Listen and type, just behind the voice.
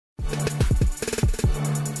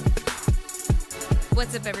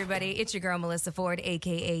What's up, everybody? It's your girl, Melyssa Ford,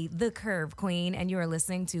 a.k.a. The Curve Queen, and you are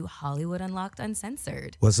listening to Hollywood Unlocked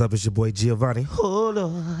Uncensored. What's up? It's your boy, Giovanni. Hold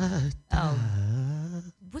on. Oh,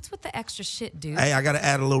 what's with the extra shit, dude? Hey, I got to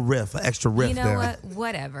add a little riff, an extra riff You know there. what?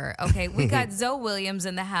 Whatever. Okay, we got Zoe Williams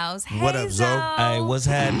in the house. Hey, What up, Zoe? Hey, what's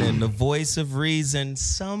happening? The voice of reason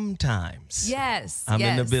sometimes. Yes. I'm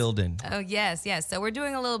in the building. Oh, yes. So we're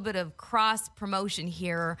doing a little bit of cross promotion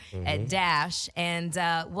here at Dash. And,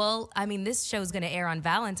 well, I mean, this show's going to air on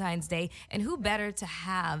Valentine's Day. And who better to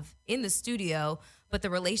have in the studio but the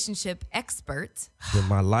relationship expert? With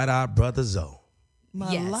my light-eyed brother, Zoe. My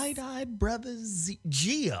Yes. light-eyed brother,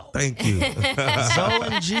 Gio. Thank you. Zoe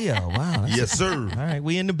and Gio. Wow. Yes, sir. All right,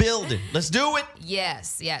 we in the building. Let's do it.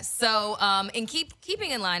 Yes. So, in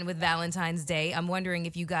keeping in line with Valentine's Day, I'm wondering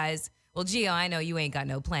if you guys, well, Gio, I know you ain't got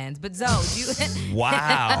no plans, but Zoe, Wow.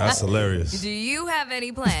 That's hilarious. do you have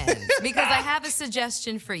any plans? Because I have a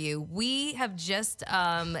suggestion for you. We have just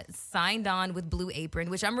signed on with Blue Apron,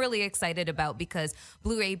 which I'm really excited about because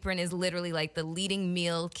Blue Apron is literally like the leading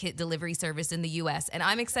meal kit delivery service in the U.S. And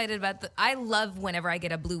I'm excited about I love whenever I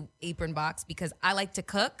get a Blue Apron box because I like to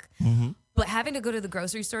cook. But having to go to the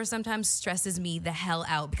grocery store sometimes stresses me the hell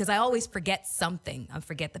out because I always forget something. I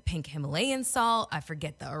forget the pink Himalayan salt. I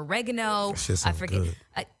forget the oregano. That shit I sounds forget. good.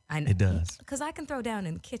 I know. It does. Because I can throw down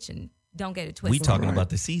in the kitchen. Don't get it twisted. We talking about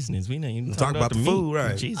the seasonings. We know you Talking about the meat. food,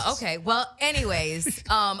 right. Jesus. Okay, well, anyways,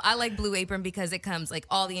 I like Blue Apron because it comes like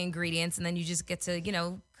all the ingredients and then you just get to,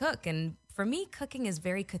 cook. And for me, cooking is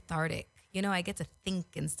very cathartic. I get to think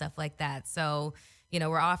and stuff like that. So,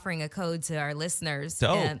 we're offering a code to our listeners.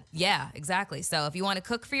 Dope. Yeah, exactly. So if you want to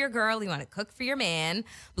cook for your girl, you want to cook for your man,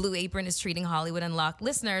 Blue Apron is treating Hollywood Unlocked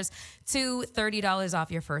listeners to $30 off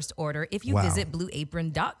your first order if you Wow. visit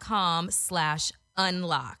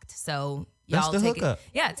blueapron.com/unlocked. So That's y'all the take hookup.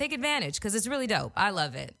 take advantage because it's really dope. I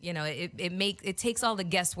love it. It takes all the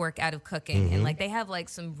guesswork out of cooking and like they have like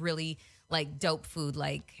some really like dope food.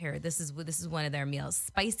 Like here, this is one of their meals: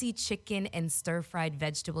 spicy chicken and stir fried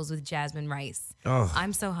vegetables with jasmine rice. Oh.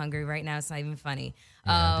 I'm so hungry right now. It's not even funny.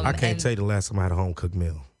 I can't tell you the last time I had a home-cooked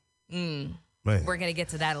meal. Man. We're gonna get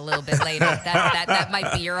to that a little bit later. That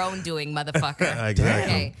might be your own doing, motherfucker.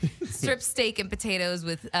 Exactly. Okay. Strip steak and potatoes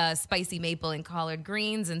with spicy maple and collard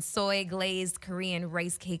greens and soy glazed Korean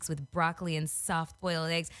rice cakes with broccoli and soft boiled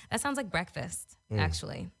eggs. That sounds like breakfast,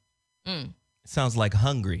 actually. Sounds like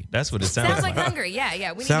hungry. That's what it sounds, Sounds like hungry.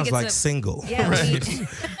 Yeah. We Sounds need to like get single. Yeah. Well,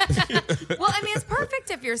 I mean, it's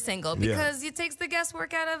perfect if you're single because it takes the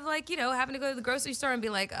guesswork out of like, having to go to the grocery store and be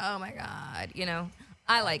like, oh my God,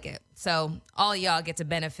 I like it. So all y'all get to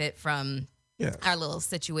benefit from our little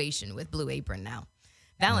situation with Blue Apron now.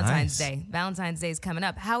 Valentine's Day. Valentine's Day is coming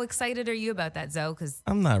up. How excited are you about that, Zoe? Because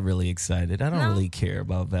I'm not really excited. I don't really care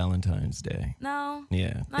about Valentine's Day. no.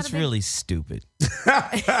 Yeah. Not It's a big- really stupid.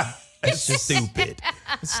 It's just stupid.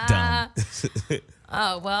 It's dumb.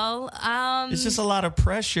 Oh well. It's just a lot of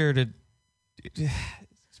pressure to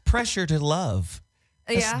love.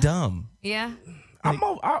 That's Yeah. dumb. Yeah. I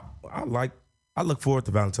look forward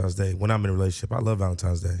to Valentine's Day when I'm in a relationship. I love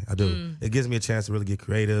Valentine's Day. I do. It gives me a chance to really get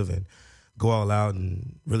creative and go all out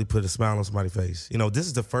and really put a smile on somebody's face. This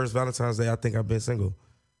is the first Valentine's Day I think I've been single.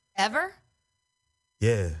 Ever?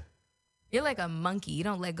 Yeah. You're like a monkey. You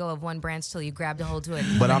don't let go of one branch till you grab the hold to it.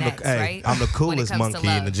 But I'm next, the right? I'm the When it coolest comes to monkey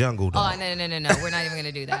in love. the jungle. Though. Oh no! We're not even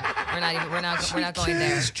gonna do that. We're not going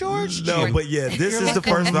there. George. No, but yeah, this is the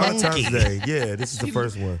first Valentine's Day. Yeah, this is the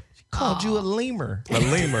first one. Called you a lemur. A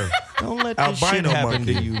lemur. Don't let this shit Albino happen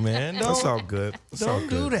monkey. to you, man. That's all good. It's all don't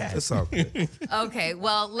good. do that. It's all good. Okay,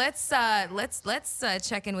 well let's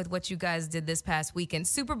check in with what you guys did this past weekend.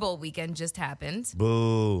 Super Bowl weekend just happened.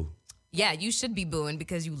 Boo. Yeah, you should be booing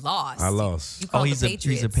because you lost. I lost. You called the Patriots.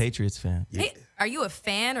 he's a Patriots fan. Hey, are you a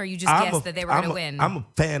fan or you just guessed that they were going to win? I'm a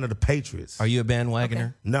fan of the Patriots. Are you a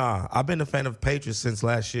bandwagoner? Nah, I've been a fan of the Patriots since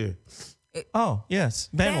last year. Oh, yes.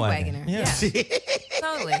 Bandwagoner. Bandwagoner, Yeah.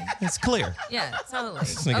 Totally. It's clear. Yeah, totally.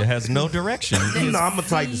 This nigga has no direction. You know, I'm a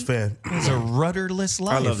Titans fan. It's a rudderless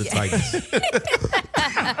life. I love the Titans.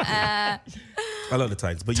 I love the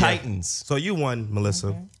Titans. But Titans. Yeah. So you won,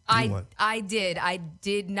 Melyssa. You won. I did. I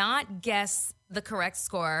did not guess the correct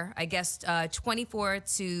score. I guessed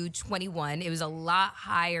 24-21. It was a lot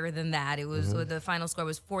higher than that. It was the final score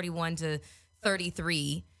was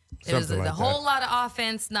 41-33. It was Something like a whole that. lot of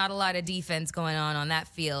offense, not a lot of defense going on that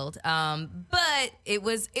field. But it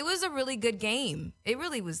was a really good game. It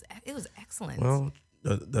really was. It was excellent. Well,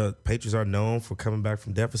 the Patriots are known for coming back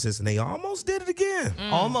from deficits, and they almost did it again.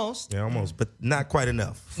 Almost. Yeah, almost, but not quite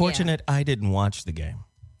enough. Fortunate I didn't watch the game.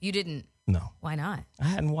 You didn't. No. Why not? I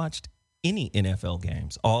hadn't watched any NFL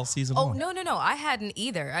games all season long. Oh, no. I hadn't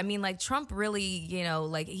either. I mean, like, Trump really, you know,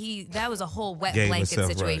 like, that was a whole wet Gave blanket himself,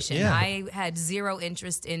 right. situation. Yeah. I had zero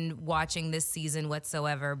interest in watching this season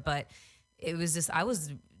whatsoever, but it was just,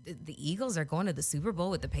 the Eagles are going to the Super Bowl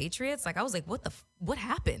with the Patriots. Like, I was like, what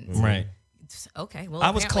happened? Right. Okay, well, I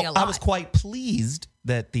was apparently a lot. I was quite pleased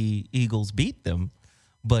that the Eagles beat them,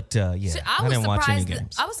 but I didn't watch any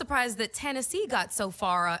games. I was surprised that Tennessee got so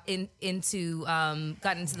far into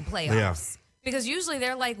the playoffs because usually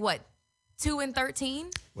they're like what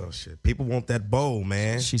 2-13. Well, shit. People want that bowl,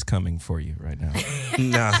 man. She's coming for you right now.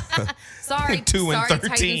 Nah. Sorry, 2-13.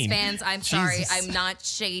 Titans fans. I'm sorry. Jesus. I'm not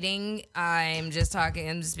shading. I'm just talking.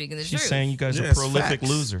 I'm just speaking the She's truth. saying you guys are Yes, prolific facts.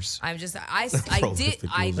 losers. I'm just. I Prolific did.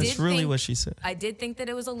 That's really think, what she said. I did think that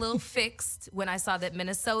it was a little fixed when I saw that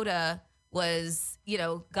Minnesota was,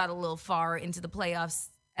 got a little far into the playoffs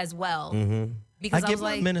as well. Mm-hmm. Because I I get was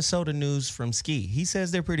my like, Minnesota news from Ski. He says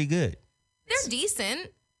they're pretty good. they're decent.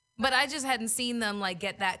 But I just hadn't seen them like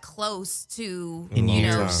get that close to In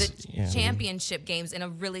years. the Yeah. championship games in a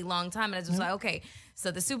really long time. And I was just like, okay,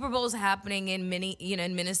 so the Super Bowl is happening in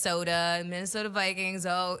Minnesota Vikings.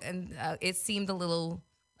 It seemed a little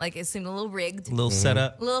rigged, A little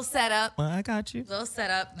setup. a little setup, Well, I got you. little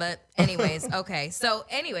setup. But anyways, okay. So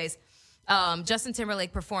anyways. Justin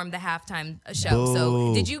Timberlake performed the halftime show. Boo.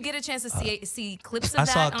 So, did you get a chance to see clips of I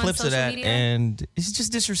that saw on clips social of that, media? and it's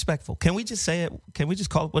just disrespectful. Can we just say it? Can we just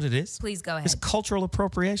call it what it is? Please go ahead. It's cultural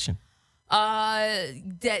appropriation.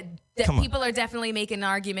 That Come on. people are definitely making an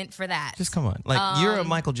argument for that. Just come on. Like, you're a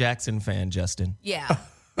Michael Jackson fan, Justin. Yeah,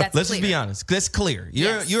 that's Let's clear. just be honest. That's clear.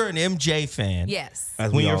 You're an MJ fan. Yes.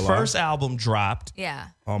 As When we your all first album dropped, Yeah.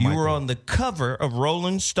 are. Oh, you Michael. were on the cover of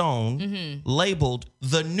Rolling Stone, labeled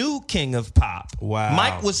the new king of pop. Wow.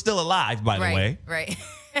 Mike was still alive, by the way. Right.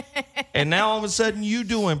 And now all of a sudden you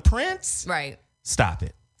doing Prince? Right. Stop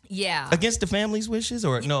it. Yeah. Against the family's wishes,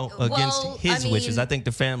 or no, against Well, his I mean- wishes? I think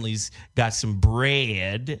the family's got some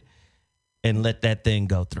bread and let that thing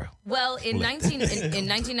go through. Well, in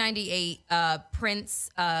 1998, Prince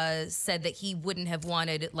said that he wouldn't have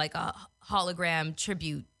wanted like a hologram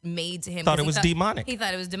tribute made to him. Thought 'cause it was demonic. He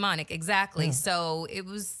thought it was demonic. Exactly. So it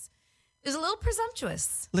was a little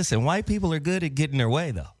presumptuous. Listen, white people are good at getting their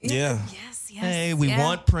way, though. Yeah. Yes. Hey, we yeah.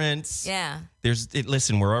 want Prince. Yeah.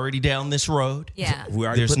 Listen, we're already down this road. Yeah. We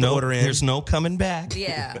already There's put the order in. There's no coming back.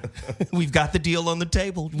 Yeah. We've got the deal on the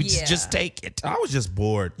table. We Yeah. just take it. I was just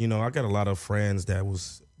bored. I got a lot of friends that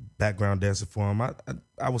was background dancing for him.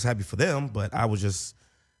 I was happy for them, but I was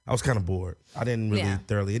kind of bored. I didn't really Yeah.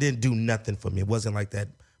 thoroughly. It didn't do nothing for me. It wasn't like that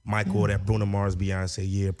Michael or that Bruno Mars Beyonce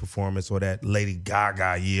year performance or that Lady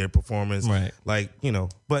Gaga year performance. Right.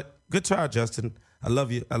 But good try, Justin. I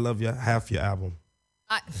love you. I love you. Half your album.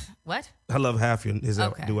 What? I love half his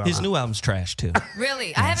Okay. new album. His new album's trash, too.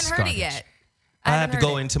 Really? I haven't heard garbage. it yet. I have to haven't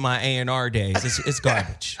go heard it. into my A&R days. It's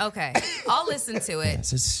garbage. Okay. I'll listen to it.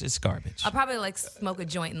 Yes, it's garbage. I'll probably like smoke a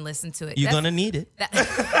joint and listen to it. You're That's- going to need it.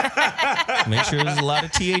 Make sure there's a lot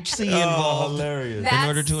of THC involved hilarious. in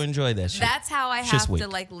order to enjoy that shit. That's how I It's have just weak. to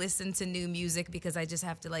like listen to new music because I just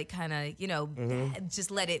have to like kind of, Mm-hmm.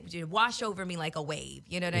 just let it wash over me like a wave.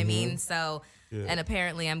 You know what I mean? So, and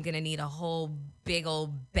apparently I'm going to need a whole big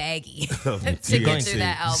old baggie to You're get going through to.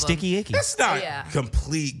 that album. Sticky icky. That's not Yeah.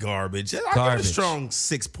 complete garbage. I give it a Garbage. strong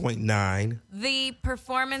 6.9. The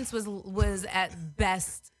performance was at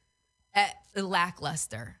best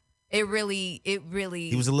lackluster. It really.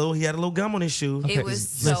 He had a little gum on his shoe. It was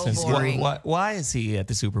so Listen, boring. why is he at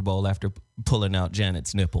the Super Bowl after pulling out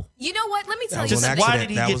Janet's nipple? You know what? Let me tell That you was an something. why accident.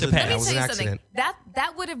 did he That get was the a- pass? Let That me was tell an you something. accident.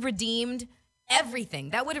 That would have redeemed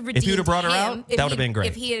everything. That would have redeemed If you'd have brought her him out, that would have been great.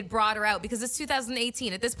 If he had brought her out, because it's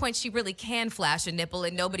 2018. At this point, she really can flash a nipple,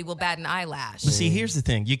 and nobody will bat an eyelash. But see, here's the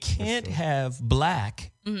thing. You can't have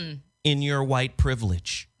black in your white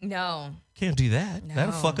privilege. No, Can't do that.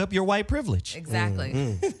 That'll fuck up your white privilege.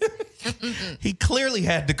 exactly. He clearly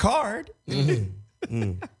had the card.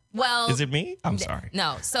 Well, Is it me? I'm sorry.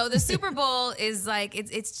 No. So the Super Bowl is like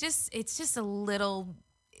it's just a little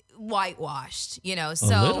whitewashed, So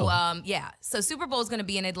little? So Super Bowl is going to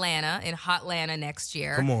be in Atlanta, in Hotlanta next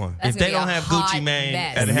year. Come on. That's If gonna they be a don't have hot Gucci Mane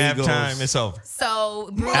mess. at Amigos. halftime, it's over. So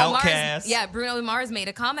Outkast. Bruno Mars made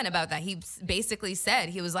a comment about that. He basically said,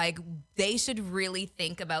 he was like, they should really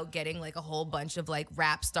think about getting like a whole bunch of like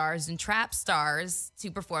rap stars and trap stars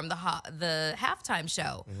to perform the halftime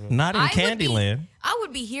show. Not in I would be- Candyland. I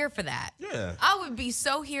would be here for that. Yeah. I would be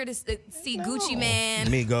so here to see Gucci Man,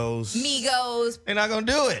 Migos. They're not going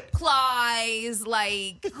to do it. Plies,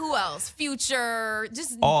 like who else? Future,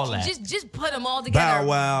 just All that. Just put them all together. Bow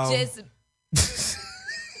Wow. Just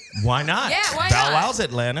Why not? Yeah, why Bow not? Wow's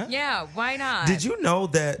Atlanta. Yeah, why not? Did you know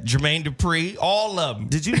that Jermaine Dupri, all of them.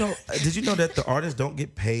 Did you know that the artists don't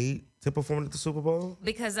get paid to perform at the Super Bowl?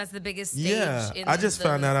 Because that's the biggest stage. Yeah, I just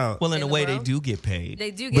found that out. Well, in a way, they world. do get paid.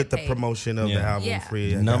 They do get with paid. the promotion of the album, Yeah.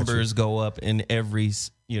 free Numbers go up in every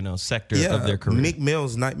sector of their career. Meek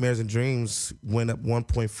Mill's "Nightmares and Dreams" went up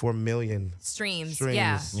 1.4 million streams.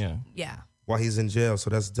 streams. Yeah. While he's in jail, so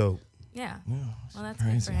that's dope. Yeah. Well, that's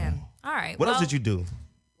crazy, good for him. man. All right. What else did you do?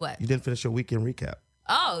 What? You didn't finish your weekend recap.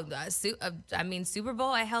 Oh, Super Bowl.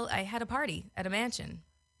 I had a party at a mansion.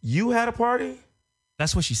 You had a party?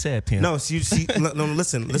 That's what she said, Pim. No,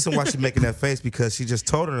 listen why she's making that face, because she just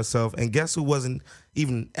told on herself. And guess who wasn't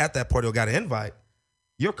even at that party or got an invite?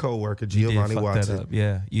 Your coworker, Giovanni Watson.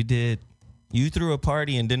 Yeah, you did. You threw a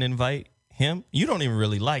party and didn't invite him. You don't even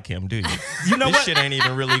really like him, do you? You know this what? shit ain't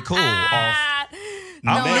even really cool.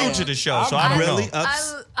 I'm new to the show, so I'm I don't really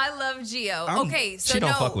know. I love Gio. Okay, so She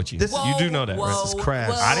don't fuck with you. You do know that, right? This is crash.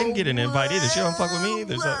 I didn't get an invite either. She don't fuck with me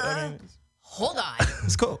either. So, I mean, hold on.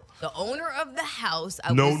 it's cool. The owner of the house.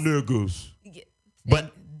 Niggas.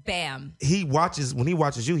 But bam. when he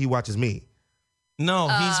watches you, he watches me. No,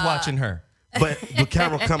 he's watching her. But the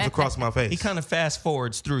camera comes across my face. He kind of fast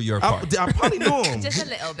forwards through your part. I probably knew him. Just a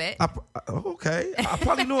little bit. Okay. I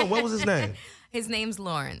probably knew him. What was his name? His name's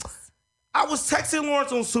Lawrence. I was texting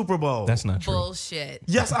Lawrence on Super Bowl. That's not true. Bullshit.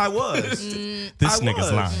 Yes, I was. This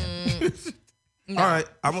nigga's lying. No. All right.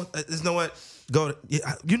 You know what?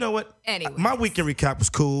 You know what? Anyways. My weekend recap was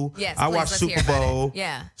cool. Yes, I please, watched let's hear Super about it. Bowl.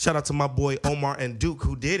 Yeah. Shout out to my boy Omar and Duke,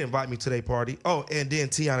 who did invite me to their party. Oh, and then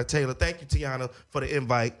Tiana Taylor. Thank you, Tiana, for the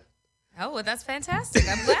invite. Oh, well, that's fantastic.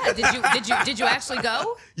 I'm glad. Did you actually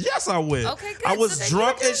go? Yes, I went. Okay, good. I was So then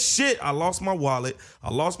drunk you're as shit. I lost my wallet.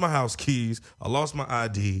 I lost my house keys. I lost my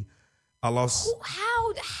ID. I lost.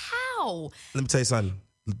 How? Let me tell you something.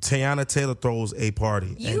 Tiana Taylor throws a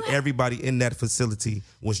party, and everybody in that facility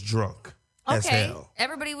was drunk as hell.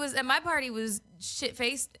 Everybody was at my party was shit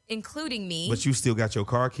faced, including me. But you still got your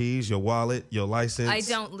car keys, your wallet, your license.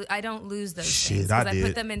 I don't lose those Shit, things I because I did.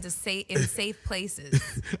 put them in safe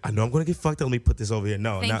places. I know I'm gonna get fucked up. Let me put this over here.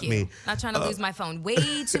 No, Thank not you. me. Not trying to lose my phone. Way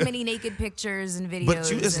too many naked pictures and videos.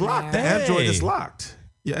 But it's in locked. there. Hey. Android is locked.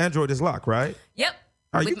 Your Android is locked, right? Yep.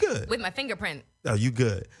 Are you good? With my fingerprint. Oh, you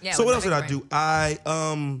good? Yeah, So with what else my did I do?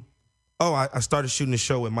 I started shooting a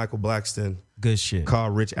show with Michael Blackston Good shit.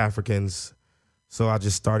 called Rich Africans. So I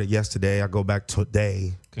just started yesterday. I go back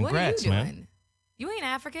today. Congrats, what are you man. doing? You ain't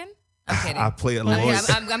African? I'm kidding. I play a Okay, lawyer.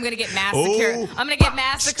 I'm gonna get massacred. Oh. I'm gonna get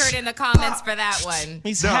massacred in the comments for that one.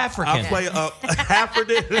 He's No, African. I play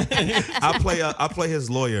I play his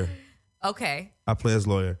lawyer. Okay. I play his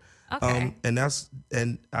lawyer. Okay. And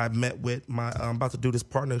I met with I'm about to do this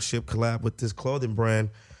partnership collab with this clothing brand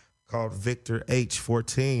called Victor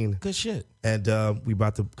H14. Good shit. And we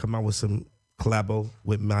about to come out with some collabo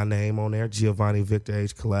with my name on there, Giovanni Victor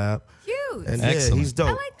H collab. Cute. And Excellent. he's dope.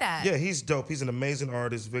 I like that. Yeah, he's dope. He's an amazing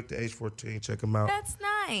artist, Victor H14. Check him out. That's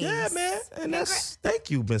nice. Yeah, man. And thank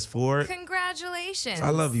you, Miss Ford. Congratulations. I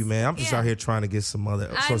love you, man. I'm just out here trying to get some other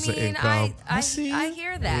source of income. I see I you.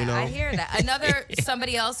 hear that. You know? I hear that.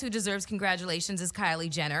 Somebody else who deserves congratulations is Kylie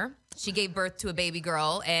Jenner. She gave birth to a baby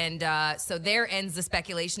girl, and so there ends the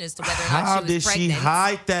speculation as to whether or not How she was did pregnant. she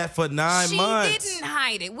hide that for 9 months? She didn't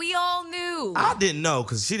hide it. We all knew. I didn't know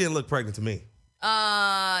because she didn't look pregnant to me.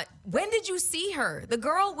 When did you see her? The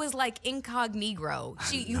girl was like incognito.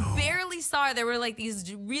 You barely saw her. There were like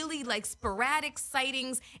these really like sporadic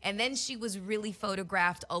sightings, and then she was really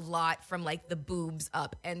photographed a lot from like the boobs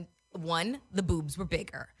up. And one, the boobs were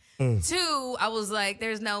bigger. Two, I was like,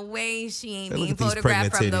 there's no way she ain't Hey, look being at these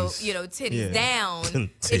photographed from pregnant the, titties. titties Yeah. down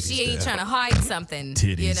if Titties she ain't down. trying to hide something.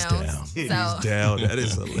 Titties you know? down. Titties down. That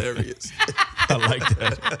is hilarious. I like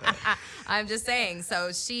that. I'm just saying.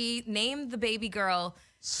 So she named the baby girl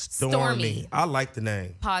Stormy. I like the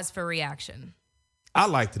name. Pause for reaction. I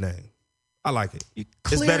like the name. I like it.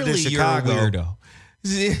 Clearly, better than Chicago. You're a weirdo.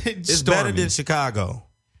 It's better than Chicago.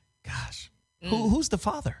 Gosh. Who's the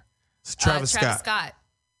father? It's Travis Scott.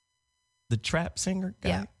 The trap singer guy?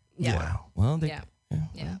 Yeah. Yeah. Wow. Well, they,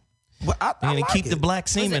 Yeah. Well, I They're going like to keep it. the black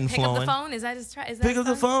semen Pick up flowing. the phone? Is that his is that Pick his up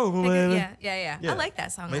the song? phone, Pick up- baby. Yeah. Yeah. I like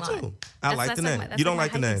that song Me a lot. too. I like the that's name. like You don't my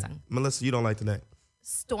like the hiking name. song. Melyssa, you don't like the name.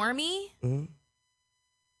 Stormy?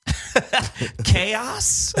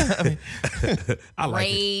 Chaos. I like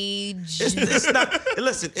Rage. It's not.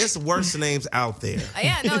 Listen, it's worse names out there.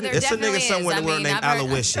 Yeah, no, there It's a definitely nigga somewhere in the world named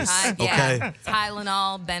Aloysius. Okay,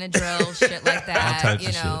 Tylenol, Benadryl, shit like that. Type You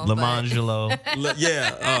of know, shit. Lamangelo,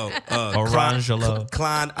 Orangelo,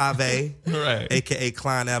 Klein Ave, right? aka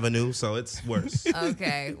Klein Avenue. So it's worse.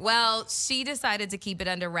 Okay. Well, she decided to keep it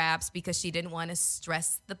under wraps because she didn't want to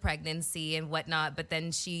stress the pregnancy and whatnot. But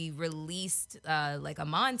then she released like a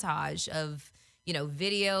montage of,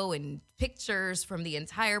 video and pictures from the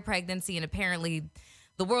entire pregnancy. And apparently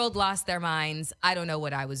the world lost their minds. I don't know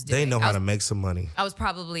what I was doing. They know how to make some money. I was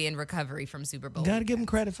probably in recovery from Super Bowl. Got to give them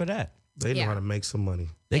credit for that. They know how to make some money.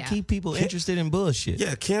 They keep people interested in bullshit.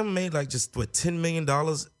 Yeah, Kim made like just $10 million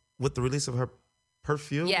with the release of her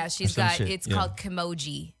perfume. Yeah, she's got it's called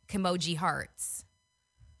Kimoji Hearts.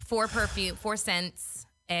 4 cents,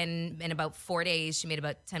 and in about 4 days she made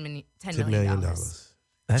about $10 million.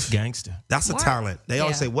 That's gangster. That's a talent. They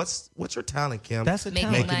always say, "What's your talent, Kim?" That's a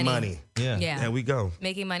talent. Making money. Yeah. There we go.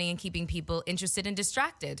 Making money and keeping people interested and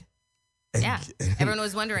distracted. Everyone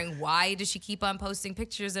was wondering, why does she keep on posting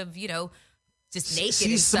pictures of, just naked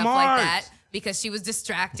and stuff like that? Because she was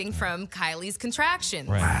distracting from Kylie's contractions.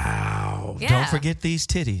 Right. Wow. Yeah. Don't forget these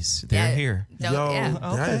titties. They're here.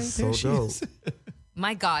 That is so dope.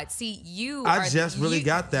 My God. See, I just really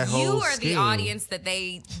got that whole You are scheme. the audience that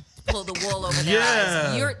they pull the wool over their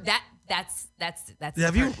eyes. You're that's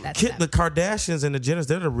Have you the Kardashians and the Jenners?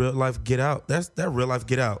 They're the real life Get Out. That's that real life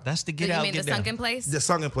Get Out. That's the Get you Out. mean Get the down. sunken place? The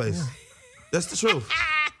sunken place. Yeah. That's the truth.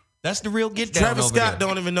 That's the real Get Down. Travis over Scott there.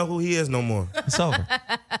 don't even know who he is no more. It's over.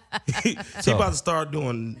 He about to start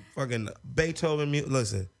doing fucking Beethoven music.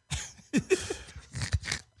 Listen.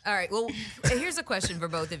 All right. Well, here's a question for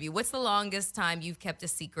both of you. What's the longest time you've kept a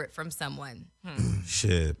secret from someone?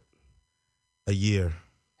 Shit. A year.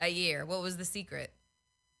 A year. What was the secret?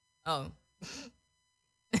 Oh.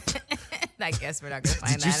 I guess we're not going to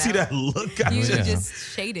find that out. Did you see that look? You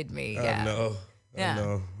just shaded me. Yeah. I know.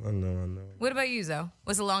 Yeah. I know. What about you, Zoe?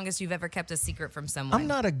 What's the longest you've ever kept a secret from someone? I'm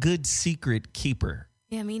not a good secret keeper.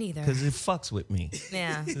 Yeah, me neither. Because it fucks with me.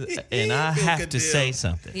 Yeah. And I have to say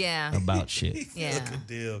something about shit.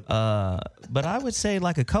 Yeah. But I would say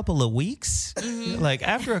like a couple of weeks. Mm-hmm. Like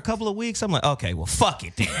after a couple of weeks, I'm like, okay, well, fuck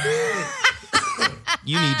it then.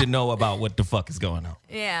 You need to know about what the fuck is going on.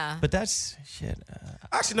 Yeah. But that's shit.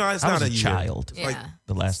 Actually, no, it's I not was a year. child. Yeah. Like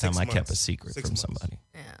the last time I kept months. a secret 6 from months. somebody.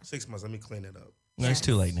 Yeah. 6 months. Let me clean it up. No, it's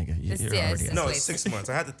too late, nigga. You're already yes. No, Wait. it's 6 months.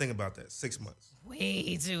 I had to think about that. 6 months.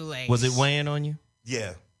 Way too late. Was it weighing on you?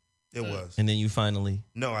 Yeah, it was. And then you finally...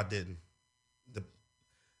 No, I didn't.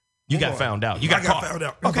 You got found out. You got caught. found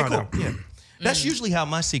out. Okay, cool. Yeah. That's usually how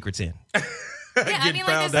my secrets end. Yeah, I mean,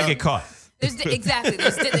 like I get caught. Exactly.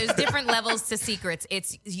 There's different levels to secrets.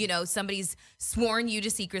 It's, somebody's sworn you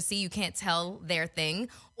to secrecy. You can't tell their thing.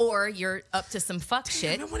 Or you're up to some fuck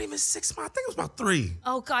shit. It wasn't even 6 months. I think it was about 3.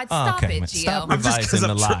 Oh, God, stop it, man. Gio. Stop I'm just- 'cause revising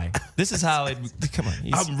I'm the lie. This is how it... Come on.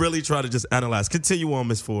 I'm really trying to just analyze. Continue on,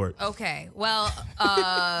 Miss Ford. Okay. Well,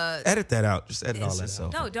 Edit that out. Just edit all that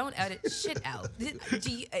out. no, don't edit shit out.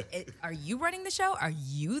 Are you running the show? Are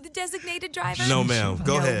you the designated driver? No, ma'am.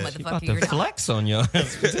 Go ahead. Motherfucker, About you're to not. flex on you.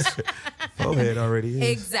 Go ahead already.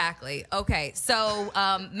 Exactly. Okay. So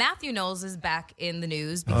Matthew Knowles is back in the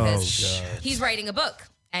news because he's writing a book.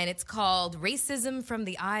 And it's called Racism from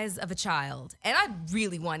the Eyes of a Child. And I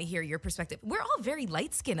really want to hear your perspective. We're all very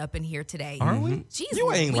light-skinned up in here today. Are we? Jeez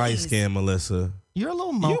You ain't Louise. light-skinned, Melissa. You're a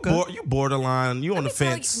little mocha. You borderline. You on the me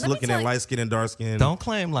tell fence you- let me looking tell at you- light-skinned and dark-skinned. Don't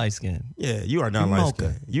claim light skin. Yeah, you are not You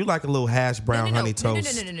light-skinned. mocha. You like a little hash brown honey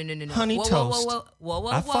toast. No. Honey whoa, toast. Whoa.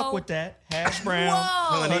 I fuck with that. Hash brown.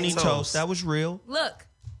 Whoa. Honey Toast. toast. That was real. Look,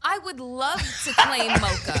 I would love to claim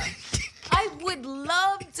mocha. I would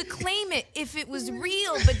love to claim it if it was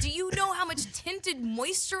real, but do you know how much tinted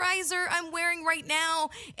moisturizer I'm wearing right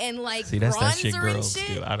now and like See, that's that bronzer shit and girls shit?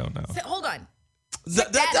 do. I don't know. So, hold on.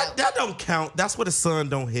 That don't count. That's where the sun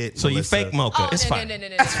don't hit. So you Melissa. fake mocha. It's fine. No.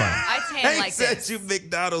 It's fine. I I tan ain't like said this. you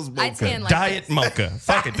McDonald's mocha. I tan like Diet this. mocha.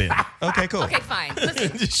 Fuck it then. Okay, cool. Okay, fine.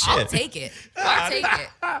 Listen, I'll Shit. take it. I'll take it.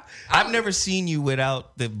 I've never seen you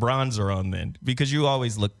without the bronzer on then because you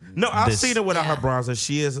always look. No, I've this- seen her without Yeah. her bronzer.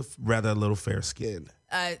 She is rather a little fair skinned.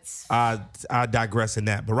 It's- I digress in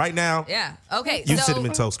that. But right now, yeah. Okay. you so,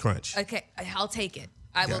 Cinnamon Toast Crunch. Okay, I'll take it.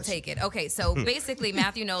 I will take it. Okay, so basically,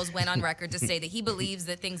 Matthew Knowles went on record to say that he believes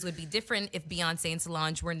that things would be different if Beyonce and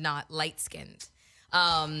Solange were not light-skinned.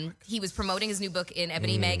 He was promoting his new book in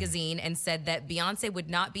Ebony magazine and said that Beyonce would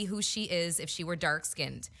not be who she is if she were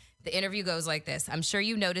dark-skinned. The interview goes like this. I'm sure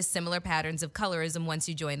you noticed similar patterns of colorism once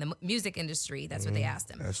you join the music industry. That's what they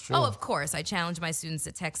asked him. That's true. Oh, of course. I challenge my students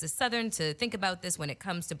at Texas Southern to think about this when it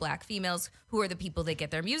comes to black females. Who are the people that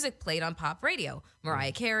get their music played on pop radio?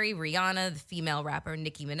 Mariah Carey, Rihanna, the female rapper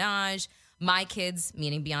Nicki Minaj, my kids,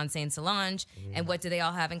 meaning Beyonce and Solange. And what do they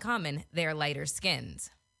all have in common? They're lighter skinned.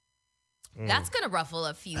 That's going to ruffle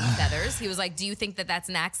a few feathers. He was like, do you think that that's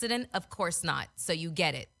an accident? Of course not. So you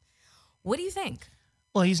get it. What do you think?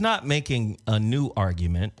 Well, he's not making a new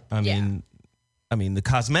argument. I mean, the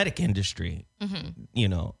cosmetic industry,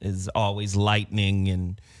 is always lightening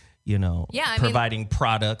and, providing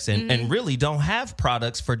products and really don't have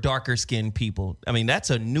products for darker skinned people. I mean, that's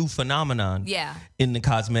a new phenomenon in the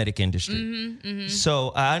cosmetic industry. So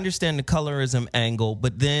I understand the colorism angle,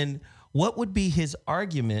 but then what would be his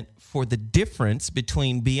argument for the difference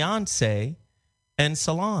between Beyonce and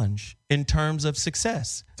Solange in terms of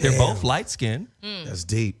success? They're both light skinned. That's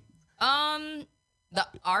deep. The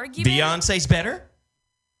argument? Beyonce's better?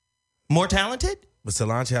 More talented? But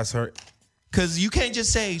Solange has her. Because you can't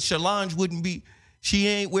just say Solange she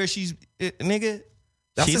ain't where she's, nigga.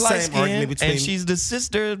 That's she's the light same argument skinned between. and she's the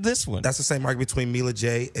sister of this one. That's the same argument between Mila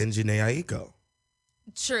J and Jhené Aiko.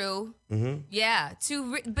 True. Yeah.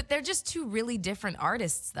 But they're just two really different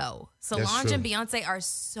artists, though. Solange true. and Beyonce are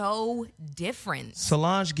so different.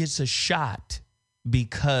 Solange gets a shot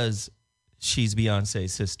because she's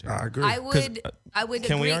Beyonce's sister. I agree. I would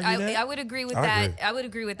can we agree. argue that? I would agree with I that. agree. I would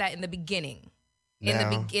agree with that in the beginning.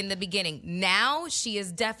 Now. In the beginning. Now she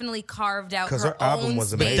has definitely carved out 'Cause her her album own was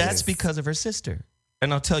space. amazing. That's because of her sister.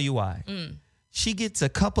 And I'll tell you why. She gets a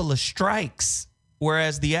couple of strikes,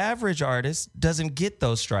 whereas the average artist doesn't get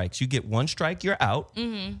those strikes. You get one strike, you're out.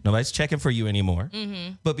 Nobody's checking for you anymore.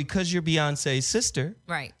 But because you're Beyonce's sister,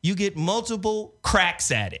 Right. you get multiple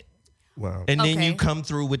cracks at it. Wow. And then Okay. you come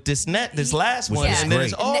through with this last one. is And then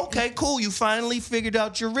it's, great. okay, cool. You finally figured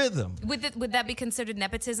out your rhythm. Would that be considered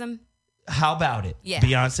nepotism? How about it? Yeah.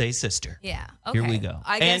 Beyonce's sister. Yeah. Okay. Here we go.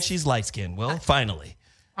 I And guess, she's light skinned. Well, finally.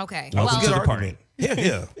 okay. Welcome Good to the Well, party. argument.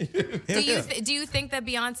 Yeah. do you think that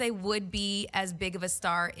Beyonce would be as big of a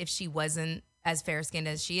star if she wasn't as fair skinned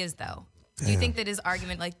as she is, though? Do you think that his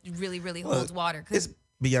argument really, really holds water? 'Cause It's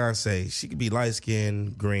Beyonce. She could be light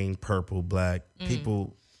skinned, green, purple, black.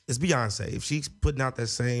 People. It's Beyonce. If she's putting out that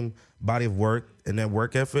same body of work and that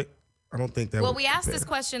work ethic, I don't think that. Well, would we asked compare. this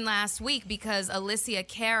question last week because Alicia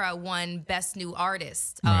Cara won Best New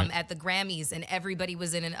Artist Right. at the Grammys, and everybody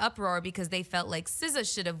was in an uproar because they felt like SZA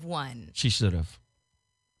should have won. She should have.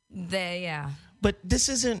 Yeah. But this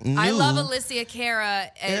isn't new. I love Alicia Cara.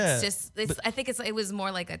 Yeah, I think it was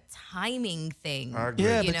more like a timing thing. I agree.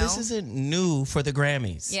 Yeah, you but this know? isn't new for the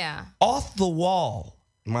Grammys. Yeah. Off the Wall.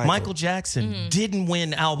 Michael Jackson didn't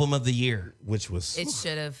win Album of the Year. Which was It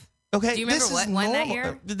should have. Okay, Do you remember this what is won that normal.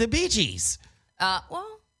 year? The Bee Gees. Well,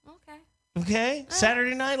 okay. Okay,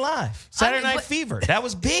 Saturday Night Live, Saturday Night but- Fever. That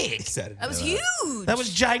was big. That was huge. That was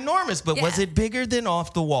ginormous. But was Yeah. it bigger than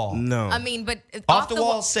Off the Wall? no. I mean, but Off the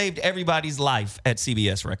Wall saved everybody's life at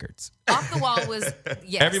CBS Records. Off the Wall was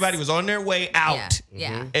yes. Everybody was on their way out.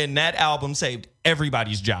 Yeah. And that album saved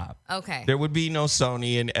everybody's job. Okay. There would be no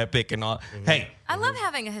Sony and Epic and all. Hey, I love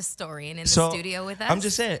having a historian in the so studio with us. I'm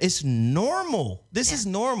just saying, it's normal. This is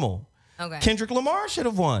normal. Okay. Kendrick Lamar should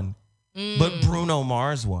have won, but Bruno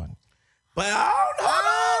Mars won. But hold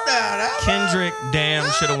on now. Kendrick damn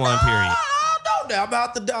should have won, period. Hold on now.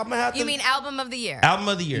 I'm gonna have to. You mean album of the year? Album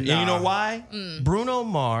of the year. And you know Nah. why? Bruno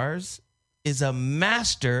Mars is a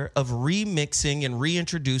master of remixing and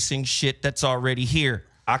reintroducing shit that's already here.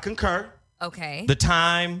 I concur. Okay. The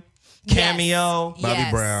Time, Cameo, Yes. Bobby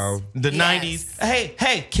Yes. Brown. the Yes. 90s.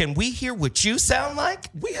 Hey, can we hear what you sound like?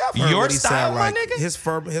 We have heard Your what he style, sound my like. nigga?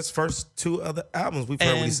 His first two other albums, we've heard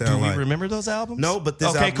what he And sound do we like. remember those albums? No, but this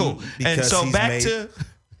okay, album, cool. And because so he's back made- to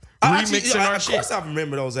Actually, remixing our of shit. course, I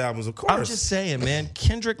remember those albums. Of course. I'm just saying, man,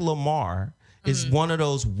 Kendrick Lamar is one of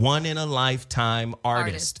those one in a lifetime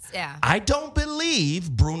artists. Artists, yeah. I don't believe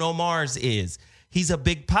Bruno Mars is. He's a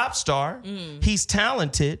big pop star. He's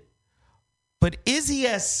talented, but is he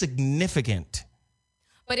as significant?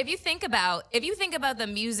 But if you think about the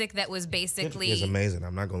music that was basically It's amazing.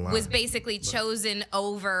 I'm not gonna lie. was basically chosen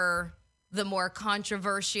over the more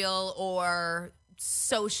controversial or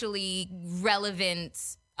socially relevant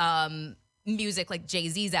music like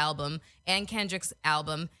Jay-Z's album and Kendrick's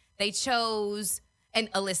album. They chose, and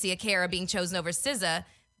Alicia Cara being chosen over SZA,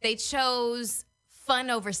 they chose fun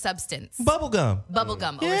over substance. Bubblegum.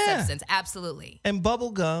 Bubblegum over Yeah. substance, absolutely. And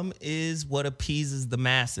bubblegum is what appeases the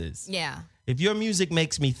masses. Yeah. If your music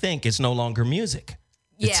makes me think, it's no longer music.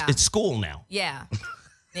 Yeah. It's school now. Yeah.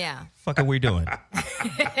 Yeah. Fuck are we doing?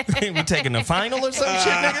 We taking the final or some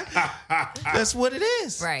shit, nigga? That's what it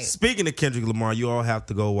is. Right. Speaking of Kendrick Lamar, you all have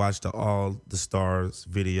to go watch the All the Stars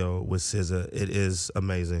video with SZA. It is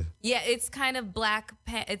amazing. Yeah, it's kind of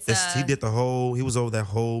He did he was over that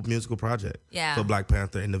whole musical project. Yeah. For Black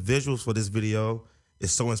Panther. And the visuals for this video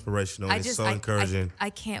is so inspirational. It's so encouraging. I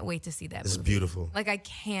can't wait to see that It's movie. beautiful. Like, I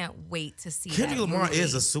can't wait to see Kendrick that Lamar movie.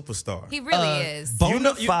 is a superstar. He really is.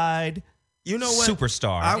 Bona fide You know what?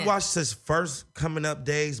 superstar. I watched his first coming up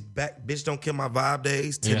days, back Bitch Don't Kill My Vibe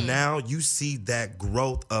days, to now you see that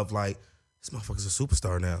growth of like, this motherfucker's a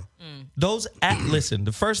superstar now. Listen,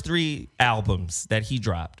 the first 3 albums that he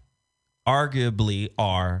dropped arguably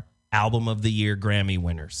are album of the year Grammy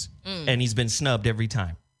winners. And he's been snubbed every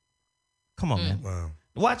time. Come on, man. Wow.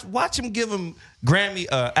 Watch him give him Grammy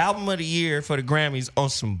album of the year for the Grammys on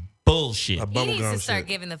some bullshit. He needs to start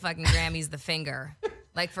giving the fucking Grammys the finger.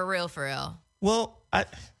 Like, for real, for real. Well,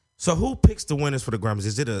 So who picks the winners for the Grammys?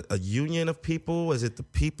 Is it a union of people? Is it the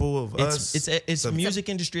people of us? It's music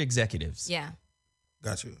industry executives. Yeah.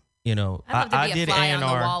 Got you. You know, I'd love to I be a did fly on the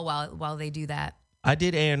A&R. wall while they do that. I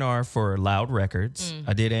did A&R for Loud Records.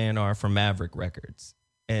 I did A&R for Maverick Records.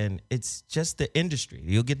 And it's just the industry.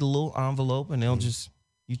 You'll get the little envelope and they'll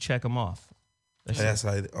you check them off. That's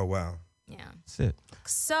how. Oh wow. Yeah. That's it.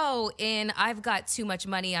 So, in I've got too much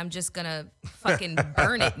money, I'm just gonna fucking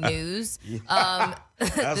burn it news.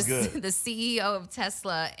 That's good. The CEO of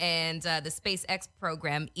Tesla and the SpaceX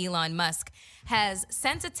program, Elon Musk, has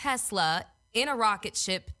sent a Tesla in a rocket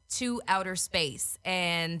ship to outer space,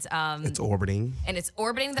 and It's orbiting. the Has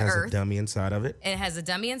Earth. a dummy inside of it. It has a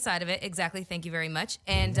dummy inside of it. Exactly. Thank you very much.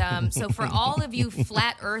 And so for all of you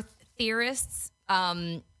flat Earth theorists,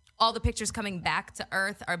 all the pictures coming back to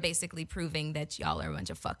Earth are basically proving that y'all are a bunch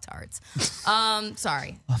of fucktards.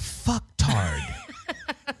 Sorry. A fucktard.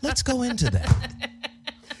 Let's go into that.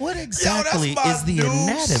 What exactly is the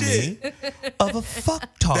anatomy of a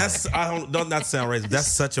fucktard? I don't not sound racist.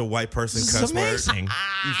 That's such a white person This cuss is amazing. word.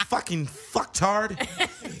 You fucking fucktard.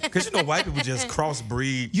 Because you know white people just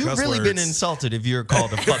crossbreed. You've cuss really words. been insulted if you're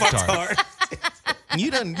called a fucktard. You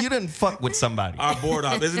didn't fuck with somebody. Our board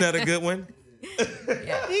op. Isn't that a good one?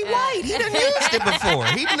 He white. He done used it before.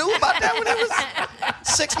 He knew about that when he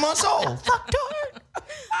was 6 months old. Fucktard.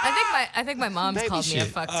 I think my mom's Baby called me a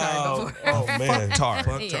shit. fucktard before. Oh man,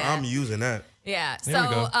 Fucktard. Yeah. I'm using that. Yeah. There we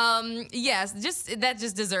So, go. yes, that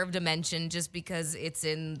just deserved a mention just because it's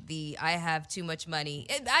in the I have too much money.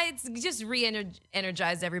 It's just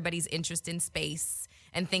re-energized everybody's interest in space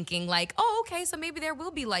and thinking like, oh, okay, so maybe there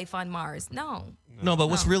will be life on Mars. No, but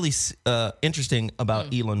what's really interesting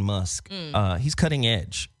about Elon Musk, he's cutting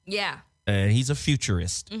edge. Yeah. He's a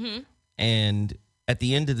futurist. And at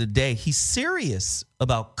the end of the day, he's serious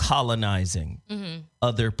about colonizing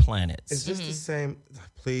other planets. Is this the same?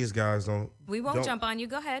 Please, guys, don't. We won't don't- jump on you.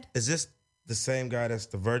 Go ahead. Is this the same guy that's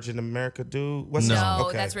the Virgin America dude? No. No,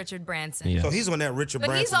 Okay. that's Richard Branson. Yeah. So he's on that Richard But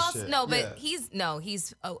Branson he's also shit.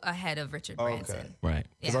 he's ahead of Richard Branson. Okay. Right.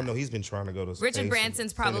 Because I know he's been trying to go to space. Richard and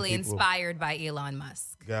Branson's sending probably people- inspired by Elon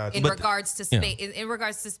Musk Gotcha. in But- regards to space. In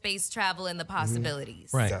regards to space travel and the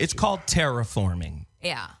possibilities. Right. Gotcha. It's called terraforming.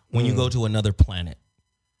 Yeah. When you go to another planet.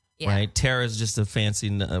 Yeah. Right? Terra is just a fancy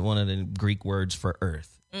one of the Greek words for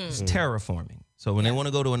Earth. It's terraforming. So when they want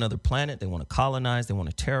to go to another planet, they want to colonize, they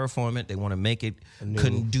want to terraform it, they want to make it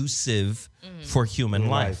conducive for human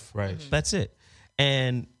life. Right. That's it.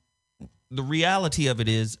 And the reality of it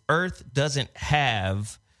is Earth doesn't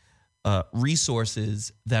have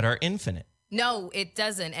resources that are infinite. No, it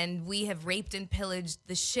doesn't. And we have raped and pillaged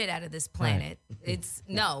the shit out of this planet.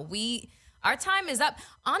 Our time is up.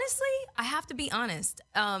 Honestly, I have to be honest.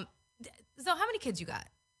 So how many kids you got?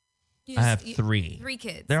 I have 3. 3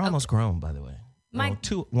 kids. They're almost grown, by the way.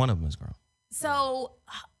 One of them is grown. So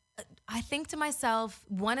I think to myself,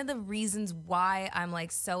 one of the reasons why I'm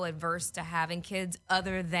like so adverse to having kids,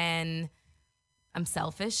 other than I'm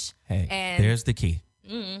selfish. Hey, and there's the key.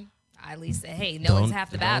 I at least say, hey, no one's half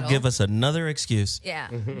the battle. Don't give us another excuse. Yeah.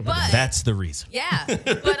 But That's the reason. yeah.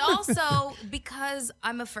 But also because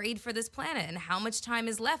I'm afraid for this planet and how much time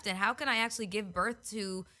is left and how can I actually give birth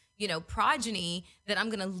to, progeny that I'm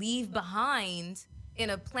going to leave behind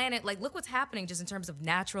in a planet. Like, look what's happening just in terms of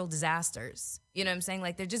natural disasters. You know what I'm saying?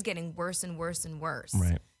 Like, they're just getting worse and worse and worse.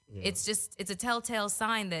 Right. Yeah. It's a telltale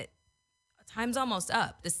sign that time's almost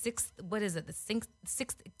up. The sixth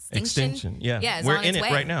extinction? Yeah. Yeah, it's We're on in its it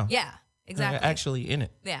way. right now. Yeah, exactly. We're actually in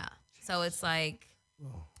it. Yeah. So it's like,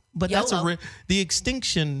 But YOLO. that's the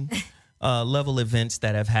extinction level events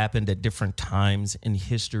that have happened at different times in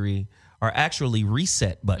history are actually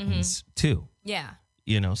reset buttons too. yeah.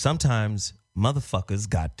 Sometimes motherfuckers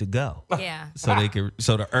got to go. Yeah. So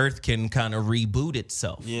the earth can kind of reboot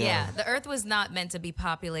itself. Yeah. The earth was not meant to be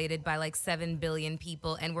populated by like 7 billion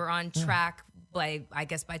people, and we're on track like I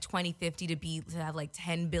guess by 2050 to have like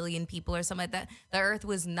 10 billion people or something like that. The earth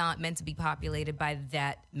was not meant to be populated by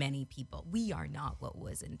that many people. We are not what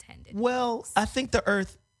was intended. Well, folks. I think the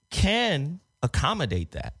earth can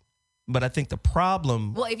accommodate that. But I think the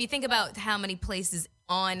problem... Well, if you think about how many places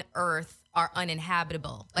on earth are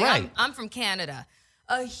uninhabitable. Like right. I'm from Canada.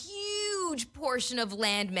 A huge portion of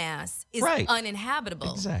landmass is right.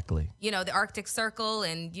 uninhabitable. Exactly. You know, the Arctic Circle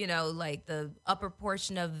and, you know, like the upper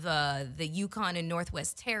portion of the Yukon and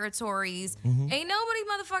Northwest Territories. Mm-hmm. Ain't nobody,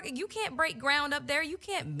 motherfucker, you can't break ground up there. You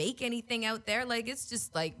can't make anything out there. Like, it's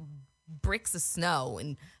just like bricks of snow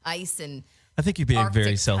and ice and I think you're being Arctic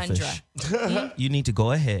very selfish. You need to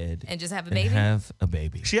go ahead and just have a and baby. have a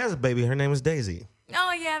baby. She has a baby. Her name is Daisy.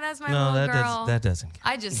 Oh, yeah, that's my little girl. That doesn't count.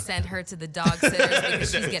 I just sent her to the dog sitters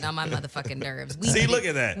because she's getting on my motherfucking nerves. Look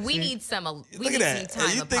at that. We need some time you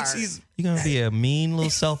apart. Think she's... You're going to be a mean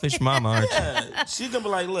little selfish mama, aren't you? She's going to be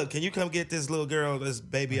like, look, can you come get this little girl, this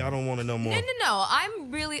baby? I don't want to know more. No. I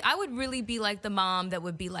would really be like the mom that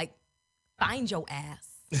would be like, find your ass.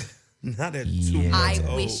 Not at 2 months I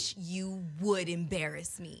old. wish you would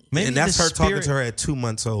embarrass me. Maybe and that's her talking to her at 2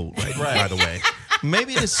 months old, right? By the way.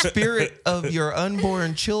 Maybe the spirit of your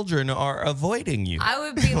unborn children are avoiding you. I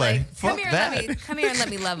would be like come fuck here, that. come here and let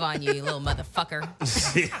me love on you, you little motherfucker.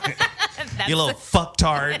 You little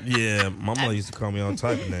fucktard. Yeah, my mother used to call me all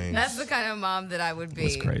type of names. That's the kind of mom that I would be.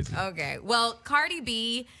 That's crazy. Okay. Well, Cardi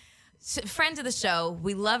B, friend of the show,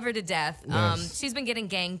 we love her to death. Yes. She's been getting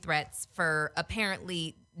gang threats for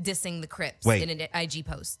apparently dissing the Crips Wait. in an IG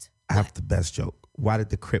post. I have the best joke. Why did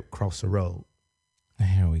the Crip cross the road?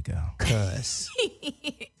 Here we go. Cuz.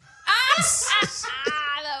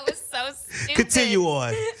 That was so stupid. Continue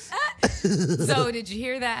on. So, did you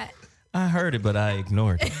hear that? I heard it, but I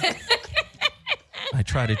ignored it. I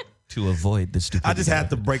tried to avoid the stupidity. I just had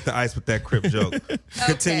to break the ice with that Crip joke.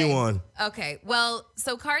 Continue on. Okay. Well,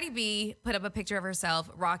 so Cardi B put up a picture of herself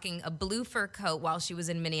rocking a blue fur coat while she was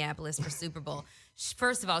in Minneapolis for Super Bowl.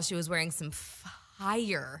 First of all, she was wearing some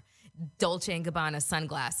fire Dolce & Gabbana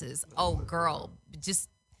sunglasses. Oh, girl, just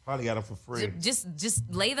Probably got them for free. just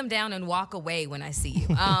lay them down and walk away when I see you,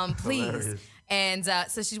 please. Hilarious. And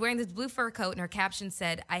so she's wearing this blue fur coat, and her caption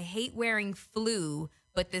said, "I hate wearing flu,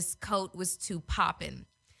 but this coat was too poppin'."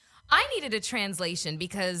 I needed a translation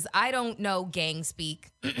because I don't know gang speak.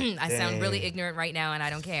 I sound really ignorant right now, and I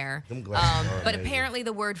don't care. But apparently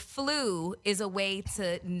the word flu is a way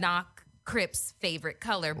to knock Crip's favorite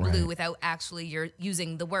color, blue, without actually you're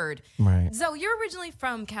using the word. Right. So you're originally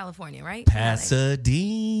from California, right?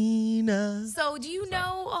 Pasadena. So do you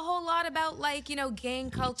know a whole lot about, like, you know,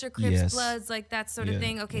 gang culture, Crips, Bloods, like that sort of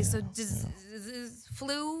thing? Okay, so is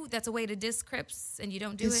flu, that's a way to diss Crips, and you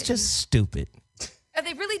don't do it? It's just stupid. Are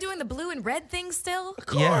they really doing the blue and red thing still? Of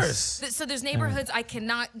course. So there's neighborhoods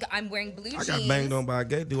I'm wearing blue jeans. I got banged on by a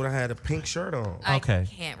gay dude. I had a pink shirt on. I Okay.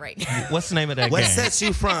 can't right now. What's the name of that What gang? sets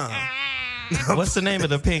you from? What's the name of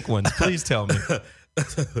the pink ones? Please tell me.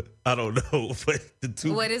 I don't know. But the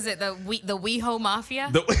two. What is it? The WeHo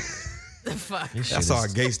Mafia? The fuck? This I shit saw a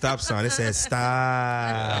is- gay stop sign. It said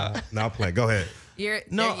stop. Now play. Go ahead. They're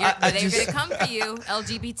I gonna just- come for you.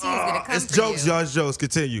 LGBT is gonna come It's for jokes, you. y'all. It's jokes.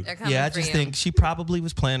 Continue. They're coming Yeah, I for just you. think she probably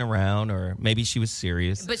was playing around, or maybe she was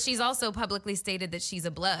serious. But she's also publicly stated that she's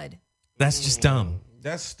a blood. That's just dumb.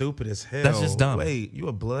 That's stupid as hell. That's just dumb. Wait, you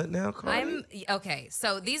a blood now, Cardi? Okay.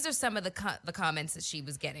 So these are some of the comments that she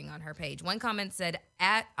was getting on her page. One comment said,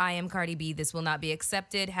 "At I am Cardi B, this will not be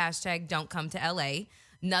accepted. # don't come to LA."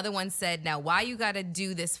 Another one said, "Now why you gotta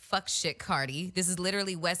do this fuck shit, Cardi? This is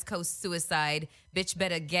literally West Coast suicide. Bitch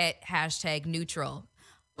better get # neutral."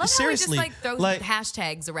 Love Seriously, how we just throw like-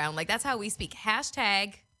 hashtags around. Like that's how we speak. #,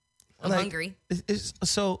 I'm hungry.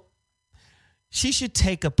 So she should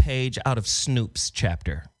take a page out of Snoop's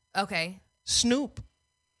chapter. Okay. Snoop,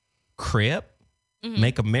 Crip,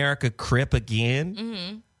 make America Crip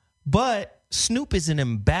again. But Snoop is an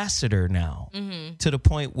ambassador now to the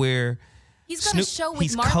point where He's got a show with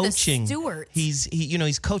he's Martha coaching. Stewart.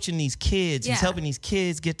 He's coaching these kids. Yeah. He's helping these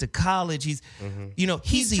kids get to college. He's He's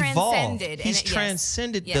evolved. transcended, and He's yes.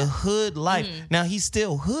 transcended Yeah. the hood life. Now he's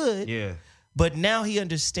still hood. Yeah. But now he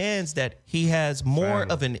understands that he has more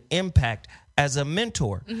of an impact as a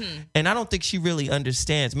mentor. And I don't think she really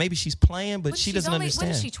understands. Maybe she's playing, but she doesn't understand.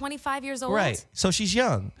 What is she, 25 years old? Right. So she's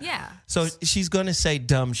young. Yeah. So she's going to say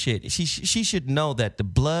dumb shit. She should know that the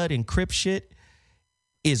blood and Crip shit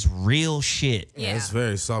is real shit. Yeah. It's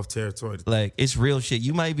very soft territory. Like, it's real shit.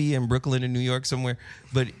 You might be in Brooklyn or New York somewhere,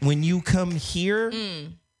 but when you come here,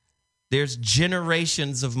 there's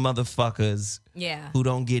generations of motherfuckers who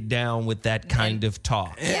don't get down with that kind of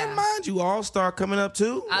talk. And mind you, All-Star coming up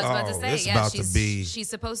too. I was about to say, it's about to be. She's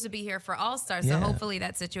supposed to be here for All-Star, so hopefully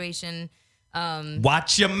that situation.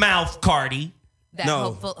 Watch your mouth, Cardi.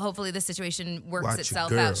 Hopefully the situation works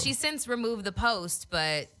itself out. She's since removed the post,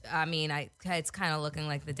 but I mean, it's kind of looking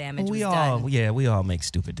like the damage was done. We all make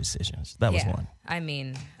stupid decisions. That was one. I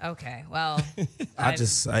mean, okay, well, I'm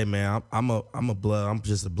just a blood. I'm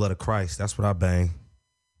just the blood of Christ. That's what I bang.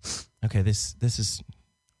 Okay, this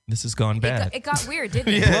has gone bad. It got weird,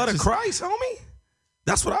 didn't it? Blood of Christ, homie.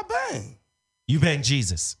 That's what I bang. You bang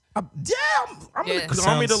Jesus. I'm in the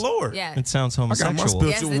army of the Lord. Yeah. It sounds homosexual.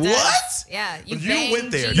 Yes, it does. What? Yeah, you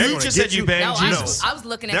went there. You just said you banged Jesus. I was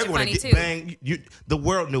looking at you funny too. The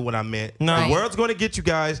world knew what I meant. No. The world's going to get you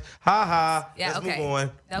guys. Ha ha. Yeah, let's move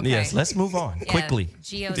on. Okay. Yes, let's move on quickly.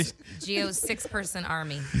 Geo's 6-person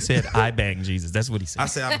army. He said, "I bang Jesus." That's what he said. I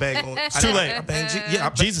said I bang on. It's too late. I bang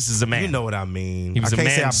Jesus is a man. You know what I mean. He was I can't a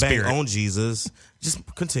man say I spirit. bang on Jesus. Just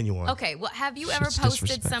continue on. Okay. Well, have you ever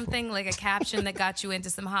posted something like a caption that got you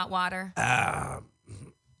into some hot water?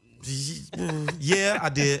 Yeah, I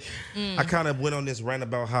did. I kind of went on this rant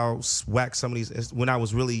about how whack some of these, when I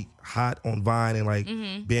was really hot on Vine and like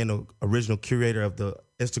being the original curator of the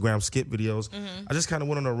Instagram skip videos, I just kind of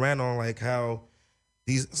went on a rant on like how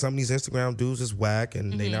some of these Instagram dudes is whack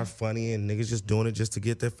and they not funny and niggas just doing it just to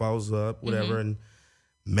get their followers up, whatever. And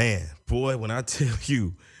man, boy, when I tell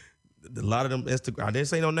you, a lot of them Instagram, I didn't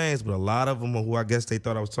say no names, but a lot of them who I guess they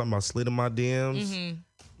thought I was talking about slid in my DMs.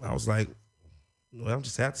 I was like, well, I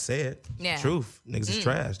just have to say it. Yeah. Truth. Niggas is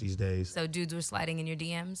trash these days. So dudes were sliding in your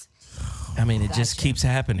DMs? I mean, it just keeps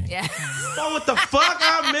happening. Yeah. Oh, what the fuck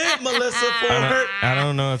I meant, Melyssa Ford? I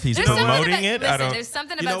don't know if he's promoting it. There's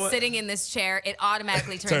something about sitting in this chair. It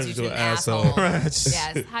automatically turns you to an asshole. Right.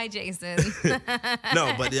 Yes. Hi, Jason.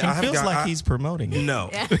 No, but it feels like he's promoting it. No.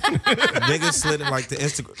 Niggas slid in like the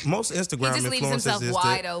Instagram. Most Instagram influencers. He just leaves himself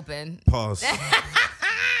wide open. Pause.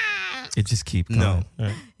 It just keeps going. No.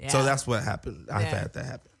 Right. Yeah. So that's what happened. I've had that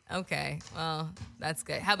happen. Okay. Well, that's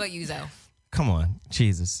good. How about you, Zoe? Come on.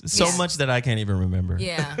 Jesus. So much that I can't even remember.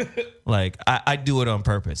 Yeah. Like, I do it on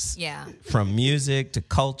purpose. Yeah. From music to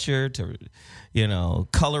culture to,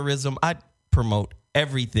 colorism. I promote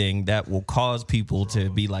everything that will cause people to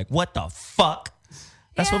be like, what the fuck?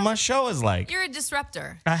 That's what my show is like. You're a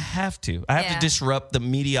disruptor. I have to. I have to disrupt the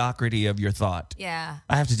mediocrity of your thought. Yeah.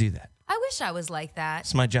 I have to do that. I wish I was like that.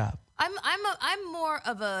 It's my job. I'm more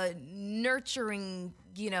of a nurturing,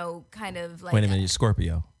 kind of like. Wait a minute, you're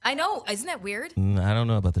Scorpio. I know, isn't that weird? I don't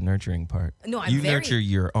know about the nurturing part. No, you nurture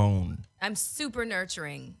your own. I'm super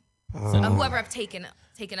nurturing. Of whoever I've taken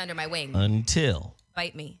under my wing. Until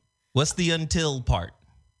bite me. What's the until part?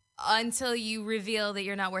 Until you reveal that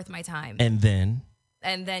you're not worth my time. And then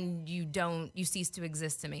you cease to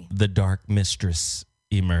exist to me. The dark mistress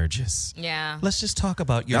emerges. Yeah. Let's just talk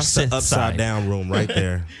about your That's Sith the upside down room right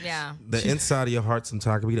there. Yeah. The inside of your heart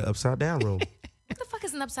sometimes can be the upside down room. What the fuck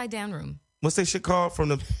is an upside down room? What's that shit called from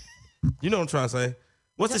the, you know what I'm trying to say?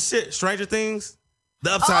 What's the shit? Stranger Things?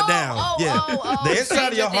 The upside down. The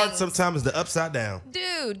inside of your heart sometimes is the upside down.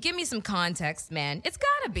 Dude, give me some context, man. It's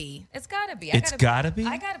gotta be. It's gotta be?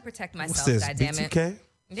 I gotta protect myself, what's this, goddammit. B2K?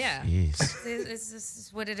 Yeah. Jeez. It's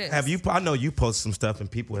what it is. I know you post some stuff and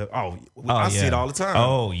people have, I see it all the time.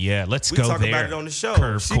 Oh, yeah. Let's go there. We talk about it on the show.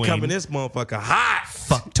 Curve she queen. coming this motherfucker hot.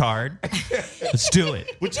 Fucktard. Let's do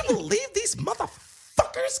it. Would you believe these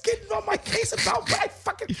motherfuckers getting on my case about what I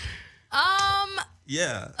fucking...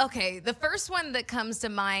 Yeah. Okay, the first one that comes to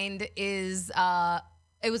mind is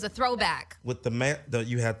it was a throwback. With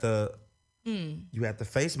you had the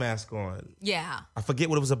face mask on. Yeah. I forget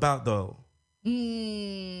what it was about though.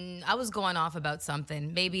 I was going off about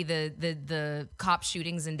something. Maybe the cop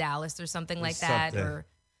shootings in Dallas or something like that, or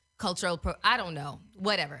cultural. I don't know.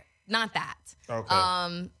 Whatever. Not that.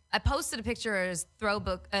 Okay. I posted a picture as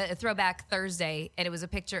throwback Thursday, and it was a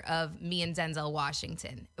picture of me and Denzel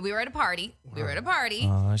Washington. We were at a party.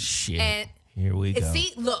 Oh shit. And here we go.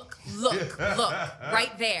 See, look,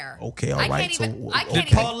 right there. Okay, all right. Did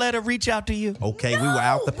Pauletta reach out to you? Okay, we were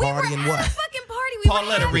out the party and what? The fucking party.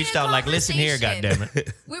 Pauletta reached out like, listen here,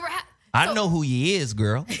 goddammit. I know who you is,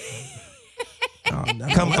 girl.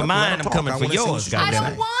 Come for mine, I'm coming for yours, goddammit. I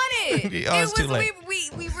don't want it. It's too late.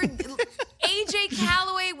 We were. AJ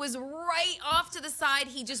Calloway was right off to the side.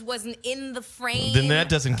 He just wasn't in the frame. Then that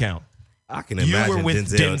doesn't count. I can imagine you were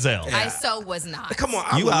with Denzel. I so was not. Come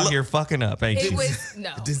on, you out here fucking up, ain't It you? was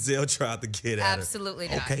no. Denzel tried to get at her. Absolutely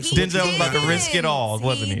not. Okay, He Denzel was about to risk it all,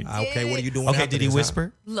 wasn't he? Okay, what are you doing? Okay, after did he this,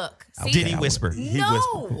 whisper? Look, see, Did he whisper? He No.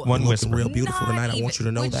 whispered. One You whisper. looking real beautiful not tonight. I even. want you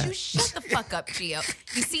to know Would that. you shut the fuck up, Gio?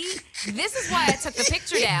 You see, this is why I took the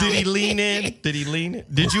picture down. Did he lean in? Did he lean in?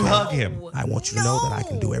 Did you hug him? I want you to know that I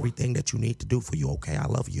can do everything that you need to do for you. Okay, I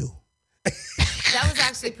love you. That was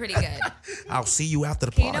actually pretty good. I'll see you after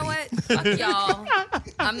the party. You know what? Fuck y'all.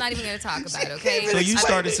 I'm not even going to talk about it, okay? So you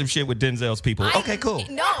started some shit with Denzel's people. Okay, cool.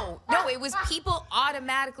 No, it was people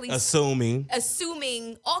automatically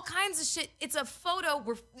Assuming all kinds of shit. It's a photo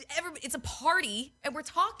where it's a party and we're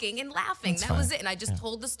talking and laughing. That's that was fine. it. And I just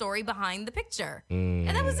told the story behind the picture. And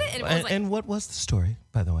that was it. And, it was like, And what was the story,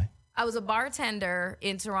 by the way? I was a bartender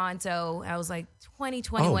in Toronto. I was like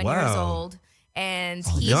 21 wow. years old. And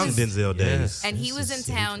he young was, Denzel days. and he was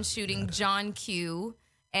in town shooting John Q.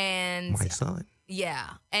 And My son. yeah,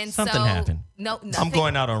 and Something so happened. No, nothing. I'm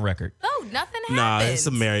going out on record. No, nothing happened. Nah, it's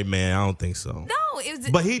a married man. I don't think so. No, it was.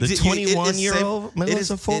 But he The did- 21-year-old it is-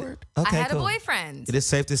 Melyssa Ford? I Okay, had cool. a boyfriend. It is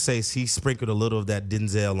safe to say he sprinkled a little of that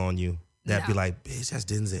Denzel on you. That'd be No. like, bitch, that's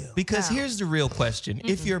Denzel. Because No. here's the real question.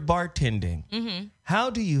 If you're bartending, how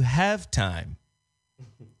do you have time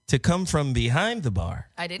to come from behind the bar?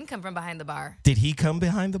 I didn't come from behind the bar. Did he come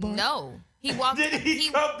behind the bar? No, he walked. come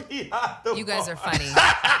behind the You guys are funny.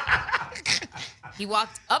 He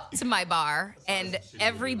walked up to my bar, and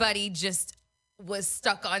everybody just was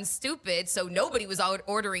stuck on stupid. So nobody was out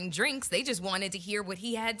ordering drinks. They just wanted to hear what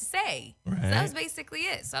he had to say. So that Right. was basically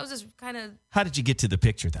it. So I was just kind of, How did you get to the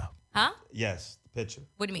picture, though? huh? Yes, the picture.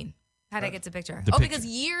 What do you mean? How'd I get to the picture? The Because picture.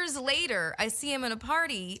 years later, I see him in a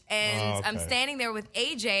party, and I'm okay. standing there with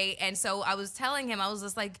AJ, and so I was telling him, I was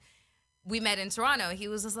just like, we met in Toronto. He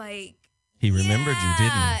was just like, He remembered you,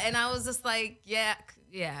 didn't he? And I was just like, yeah,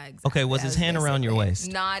 exactly. Okay, was That his hand around your basically it.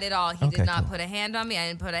 waist? Not at all. He Okay, did not cool. put a hand on me. I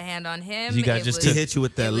didn't put a hand on him. You guys It just was- He hit you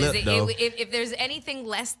with that it was- lip, though. if there's anything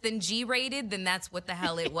less than G-rated, then that's what the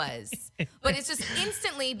hell it was. But it's just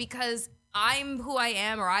instantly because I'm who I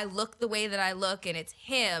am, or I look the way that I look, and it's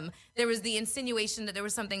him. There was the insinuation that there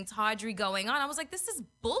was something tawdry going on. I was like, this is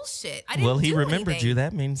bullshit. I didn't Well, he do remembered anything. you.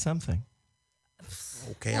 That means something.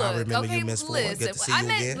 Okay, I remember you, Miss Ford. Good to see you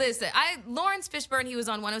again. Lawrence Fishburne, he was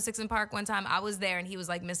on 106 in Park one time. I was there, and he was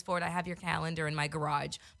like, Miss Ford, I have your calendar in my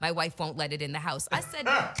garage. My wife won't let it in the house. I said,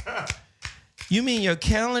 You mean your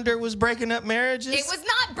calendar was breaking up marriages? it was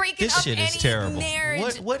not breaking This up shit any is terrible.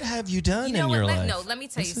 marriage. What have you done You know in what? your life? No, let me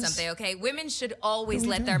tell you something, okay? Women should always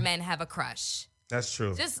let their men have a crush. That's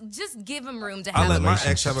true. Just give them room to I have let a my crush.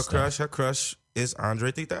 ex have a Relationship crush. Her crush is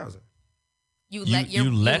Andre 3000. You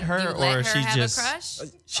You let her, you or let her she have just a crush?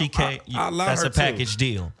 she can't. I allow that's her a to. package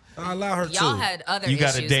deal. I allow her Y'all to. had other You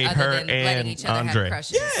issues gotta date other her than letting and each other Andre. have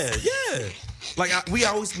crushes. Yeah. Like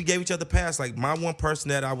we gave each other pass. Like my one person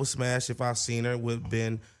that I would smash if I seen her would have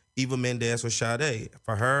been Eva Mendes or Sade.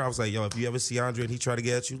 For her, I was like, yo, if you ever see Andre and he try to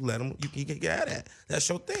get at you, let him. You can get at that. That's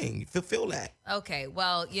your thing. Feel that. Okay,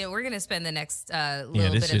 well, we're gonna spend the next little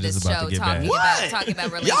this bit shit of is this about to show get talking bad.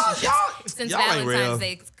 about relationships. Since y'all ain't real. Valentine's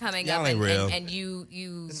Day's coming Y'all up, ain't real. and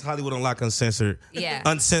you It's Hollywood Unlocked Uncensored. Yeah.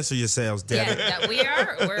 Uncensor yourselves, damn yeah, it. that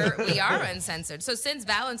we are uncensored. So since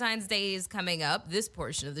Valentine's Day is coming up, this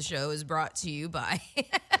portion of the show is brought to you by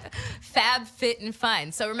Fab Fit and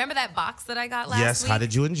Fun. So remember that box that I got last Yes. week? How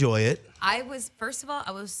did you enjoy it? First of all,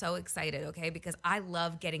 I was so excited, okay, because I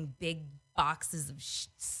love getting big boxes of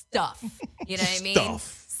stuff. You know what I mean?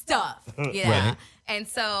 Stuff. Yeah. Right. And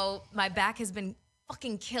so my back has been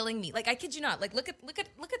fucking killing me. Like, I kid you not. Like, look at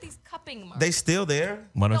these cupping marks. They still there?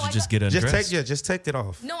 Why don't No, you I just got- get undressed? Just take it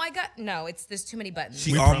off. No, there's too many buttons.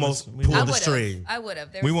 She We almost promise. We pulled the would've. string. I would have.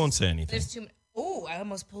 We won't say anything. There's too many. Oh, I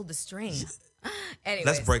almost pulled the string. Anyways,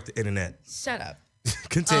 Let's break the internet. Shut up.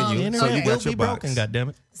 Continue. The So internet you will got your be box. broken.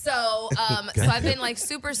 Goddammit. So I've been like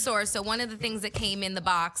super sore. So one of the things that came in the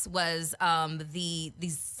box was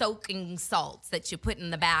these soaking salts that you put in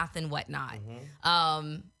the bath and whatnot.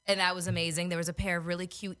 And that was amazing. There was a pair of really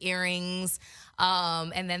cute earrings.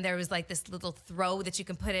 And then there was like this little throw that you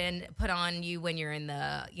can put on you when you're in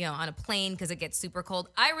the, on a plane because it gets super cold.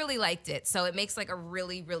 I really liked it. So it makes like a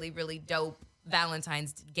really, really, really dope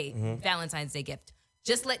Valentine's Day gift.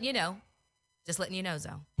 Just letting you know.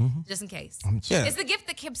 Zoe. Just in case. Yeah. It's the gift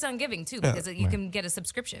that keeps on giving, too, because you can get a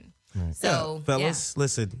subscription. So, fellas,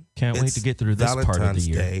 listen. Can't wait it's to get through this part of the Valentine's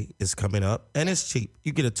year. Day is coming up, and it's cheap.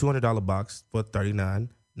 You get a $200 box for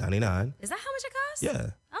 $39.99. Is that how much it costs? Yeah.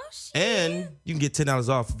 Oh, shit. And you can get $10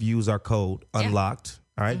 off if you use our code UNLOCKED.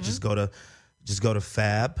 All right, just go to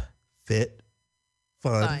Fab Fit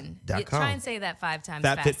FatFitFun.com. Try and say that 5 times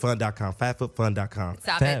FatFitFun.com. FatFitFun.com.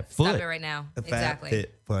 Stop it. Stop it right now. Exactly.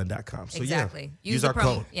 FatFitFun.com. So exactly. Yeah, use our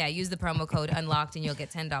code. Yeah, use the promo code Unlocked and you'll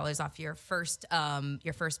get $10 off your first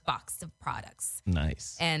box of products.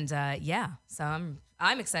 Nice. And so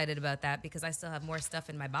I'm excited about that because I still have more stuff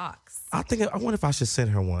in my box. I wonder if I should send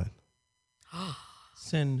her one.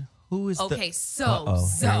 Send who is so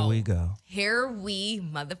here we go. Here we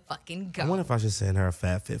motherfucking go. I wonder if I should send her a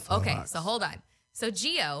FatFitFun. Okay, box. so hold on. So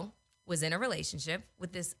Gio was in a relationship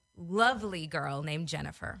with this lovely girl named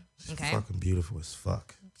Jennifer. Okay, She's fucking beautiful as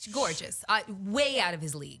fuck. She's gorgeous. Way out of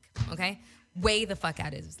his league. Okay, way the fuck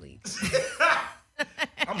out of his league.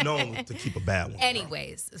 I'm known to keep a bad one.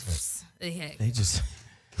 Anyways, They just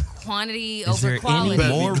quantity is over there quality.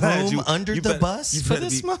 any more room under the bus for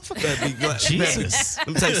this motherfucker? Jesus. Let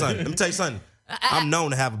me tell you something. I'm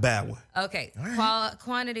known to have a bad one. Okay,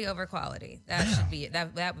 quantity over quality. That should be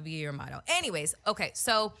that would be your motto. Anyways, okay,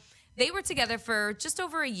 so they were together for just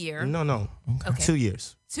over a year. No. Okay. 2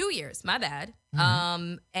 years. 2 years. My bad.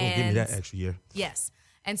 And give me that extra year. Yes,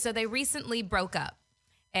 and so they recently broke up,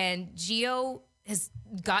 and Gio has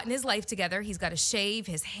gotten his life together. He's got a shave.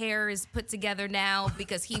 His hair is put together now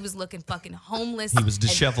because he was looking fucking homeless. He was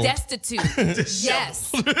disheveled. And destitute.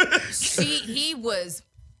 Yes. He was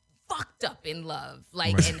fucked up in love,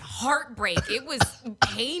 and heartbreak. It was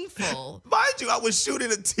painful. Mind you, I was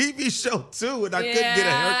shooting a TV show too, and I couldn't get a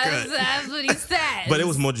haircut. That's what he said. But it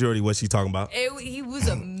was majority what she's talking about. He was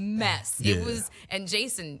a mess. Yeah. It was, and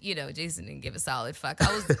Jason didn't give a solid fuck.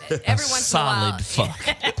 I was every once in a while. Solid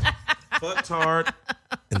fuck. Fucked hard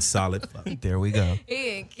and solid fuck. There we go. He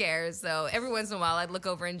didn't care. So every once in a while, I'd look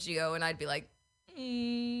over in Gio and I'd be like,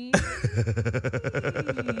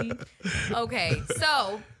 Okay,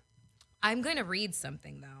 so I'm going to read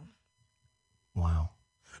something, though. Wow.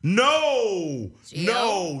 No.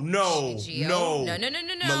 Gio? No. Gio? No. No.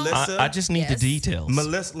 Melyssa, I just need the details.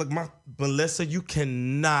 Melyssa, you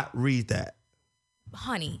cannot read that.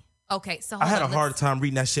 Honey. Okay, so I had a hard hard time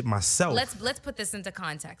reading that shit myself. Let's put this into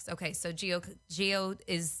context. Okay, so Gio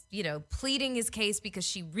is, pleading his case because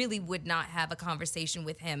she really would not have a conversation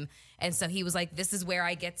with him. And so he was like, this is where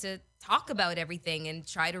I get to talk about everything and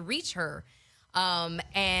try to reach her.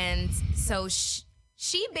 And so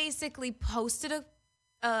she basically posted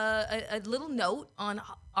a little note on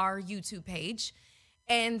our YouTube page.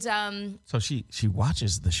 And so she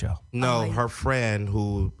watches the show. No, her friend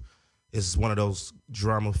who is one of those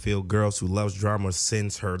drama-filled girls who loves drama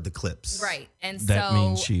sends her the clips. Right. And that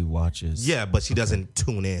means she watches. Yeah, but she doesn't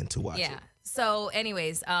tune in to watch it. So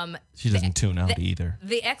anyways, she doesn't tune out either.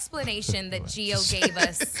 The explanation that Gio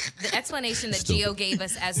gave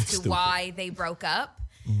us, as to why they broke up,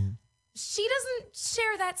 she doesn't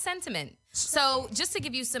share that sentiment. So just to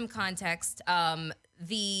give you some context,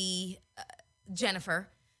 Jennifer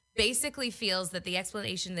basically feels that the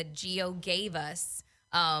explanation that Gio gave us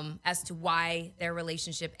as to why their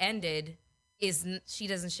relationship ended she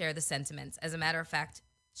doesn't share the sentiments. As a matter of fact,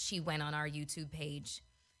 she went on our YouTube page,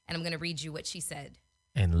 and I'm going to read you what she said.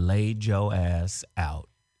 And laid your ass out.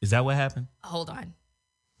 Is that what happened? Hold on.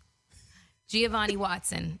 Giovanni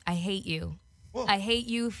Watson, I hate you. Whoa. I hate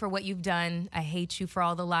you for what you've done. I hate you for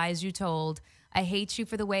all the lies you told. I hate you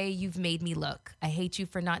for the way you've made me look. I hate you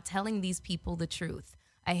for not telling these people the truth.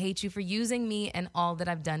 I hate you for using me and all that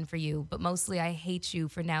I've done for you. But mostly I hate you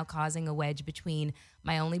for now causing a wedge between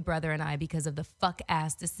my only brother and I because of the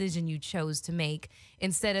fuck-ass decision you chose to make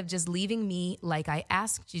instead of just leaving me like I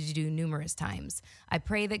asked you to do numerous times. I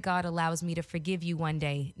pray that God allows me to forgive you one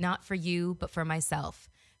day, not for you, but for myself.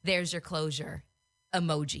 There's your closure.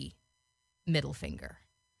 Emoji. Middle finger.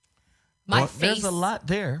 There's a lot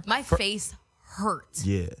there. My face hurt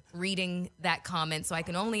reading that comment, so I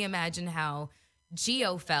can only imagine how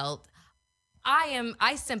Gio felt.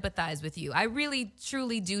 I sympathize with you. I really,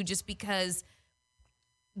 truly do, just because,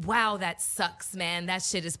 wow, that sucks, man. That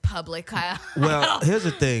shit is public. Well, here's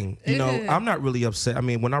the thing. I'm not really upset. I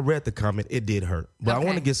mean, when I read the comment, it did hurt. But I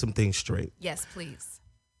want to get some things straight. Yes, please.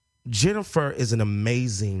 Jennifer is an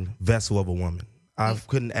amazing vessel of a woman. I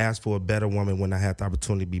couldn't ask for a better woman when I had the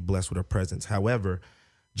opportunity to be blessed with her presence. However,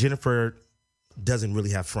 Jennifer doesn't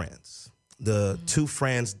really have friends. The two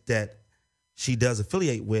friends that she does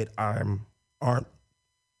affiliate with aren't.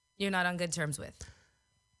 You're not on good terms with?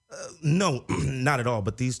 No, not at all.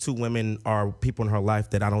 But these two women are people in her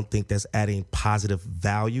life that I don't think that's adding positive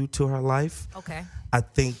value to her life. Okay. I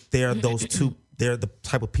think they're those two. They're the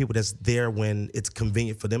type of people that's there when it's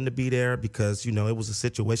convenient for them to be there because, it was a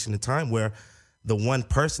situation in time where the one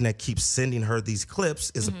person that keeps sending her these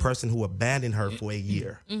clips is a person who abandoned her for a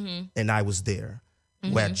year. And I was there.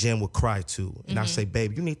 where Jen would cry to. And I say,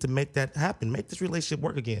 babe, you need to make that happen. Make this relationship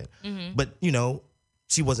work again. But,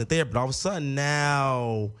 she wasn't there. But all of a sudden,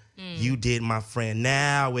 now you did, my friend.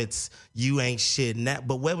 Now it's you ain't shit. Now,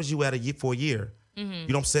 but where was you at for a year? You know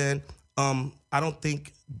what I'm saying? I don't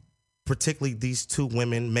think particularly these two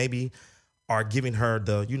women maybe are giving her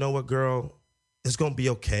the, you know what, girl, it's going to be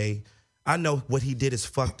okay. I know what he did is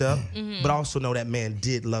fucked up, but I also know that man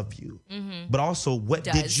did love you. But also what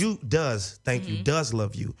does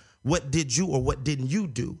love you. What did you or what didn't you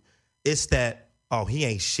do? It's that, oh, he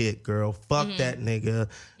ain't shit, girl. Fuck that nigga.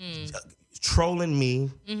 Trolling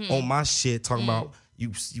me on my shit, talking about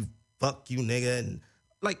you fuck you nigga. And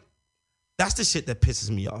like, that's the shit that pisses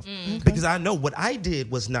me off. Because I know what I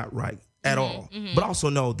did was not right at all. But I also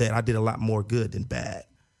know that I did a lot more good than bad.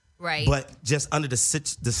 Right. But just under the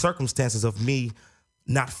circumstances of me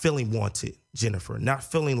not feeling wanted, Jennifer, not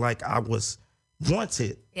feeling like I was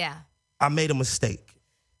wanted. Yeah. I made a mistake.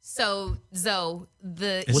 So, Zoe,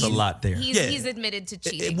 it's a lot there. He's admitted to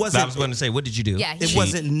cheating. I was going to say, what did you do? Yeah, it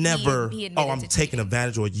wasn't never, I'm taking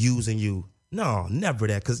advantage or using you. No, never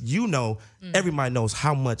that. Because everybody knows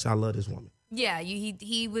how much I love this woman. Yeah,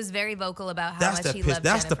 he was very vocal about how much he loved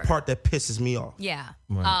That's Jennifer. The part that pisses me off. Yeah.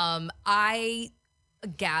 Right. I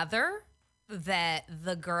gather that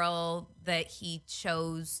the girl that he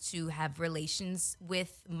chose to have relations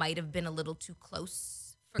with might have been a little too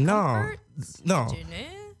close for comfort. No.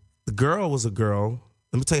 The girl was a girl.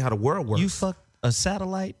 Let me tell you how the world works. You fucked a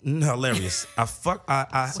satellite? No, hilarious. I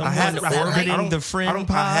had orbiting the friend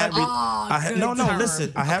pod.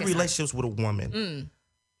 Listen. I had relationships with a woman.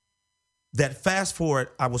 That fast forward,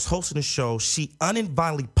 I was hosting a show. She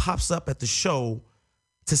uninvited pops up at the show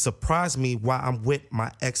to surprise me while I'm with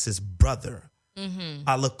my ex's brother.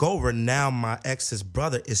 I look over, now my ex's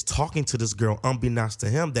brother is talking to this girl, unbeknownst to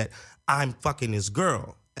him that I'm fucking this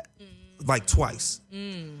girl, like twice.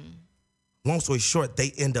 Long story short,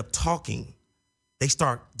 they end up talking. They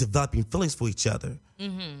start developing feelings for each other.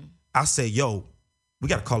 I say, yo, we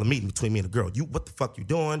got to call a meeting between me and the girl. What the fuck you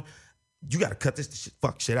doing? You got to cut this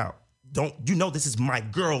shit out. This is my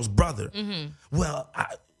girl's brother. Well,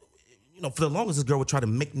 for the longest, this girl would try to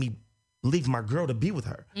make me leave my girl to be with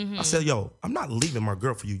her. I said, yo, I'm not leaving my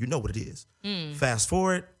girl for you. You know what it is. Fast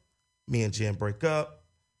forward, me and Jen break up.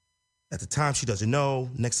 At the time, she doesn't know.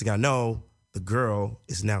 Next thing I know, the girl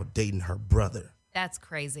is now dating her brother. That's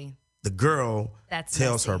crazy. The girl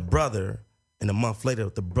tells her brother, and a month later,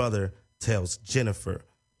 the brother tells Jennifer.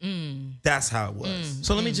 That's how it was.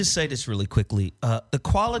 So let me just say this really quickly. The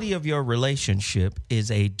quality of your relationship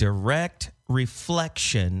is a direct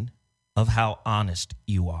reflection of how honest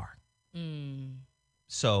you are.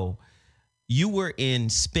 So you were in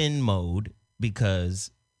spin mode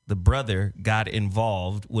because the brother got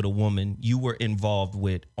involved with a woman you were involved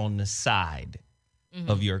with on the side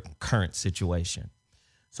of your current situation.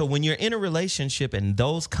 So when you're in a relationship and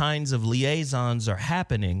those kinds of liaisons are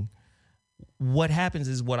happening, what happens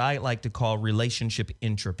is what I like to call relationship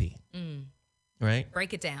entropy. Right?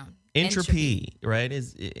 Break it down. Entropy, right,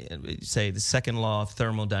 is say the second law of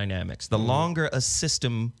thermodynamics. The longer a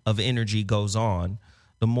system of energy goes on,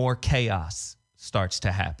 the more chaos starts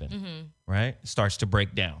to happen, right? Starts to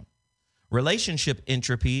break down. Relationship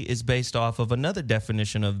entropy is based off of another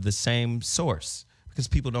definition of the same source because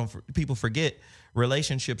people forget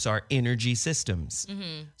relationships are energy systems.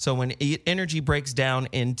 So when energy breaks down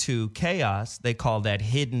into chaos, they call that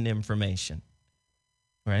hidden information,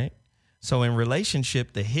 right? So in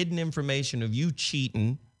relationship, the hidden information of you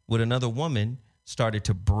cheating with another woman started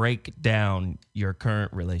to break down your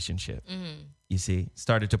current relationship. You see,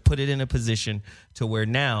 started to put it in a position to where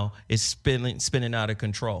now it's spinning out of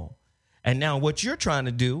control. And now what you're trying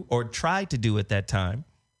to do or tried to do at that time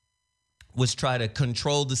was try to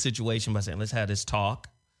control the situation by saying, let's have this talk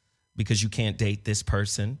because you can't date this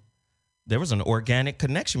person. There was an organic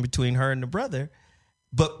connection between her and the brother.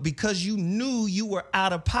 But because you knew you were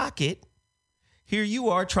out of pocket, here you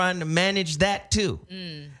are trying to manage that too,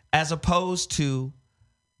 as opposed to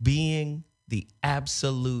being the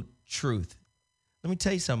absolute truth. Let me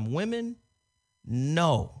tell you something. Women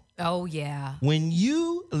know. Oh, yeah. When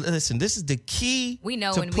you, listen, this is the key we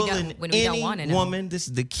know to when pulling we don't want to know. Woman. This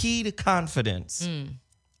is the key to confidence.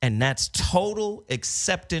 And that's total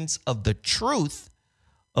acceptance of the truth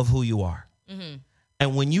of who you are.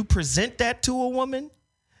 And when you present that to a woman,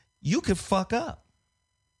 you could fuck up.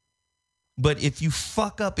 But if you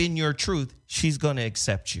fuck up in your truth, she's going to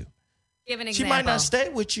accept you. Give an example. She might not stay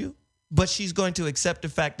with you, but she's going to accept the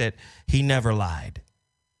fact that he never lied.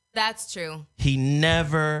 That's true. He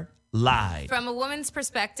never lied. From a woman's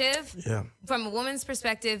perspective,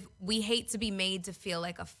 we hate to be made to feel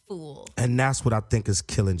like a fool. And that's what I think is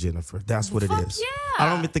killing Jennifer. That's what it is. Yeah. I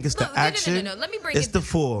don't even think it's the action. No. Let me break it's it. the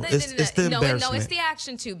fool. It's the embarrassment. No, it's the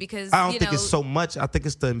action too, because I don't think it's so much. I think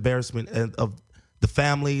it's the embarrassment of the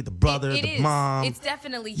family, the brother, the mom. It's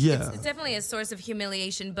definitely it's definitely a source of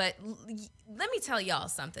humiliation. But let me tell y'all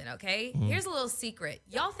something, okay? Here's a little secret.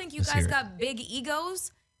 Y'all think you guys got big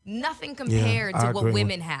egos? Nothing compared to what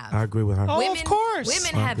women have. I agree with her. Women, of course.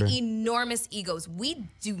 Women have enormous egos. We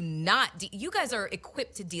do not. You guys are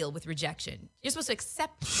equipped to deal with rejection. You're supposed to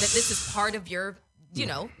accept that this is part of your,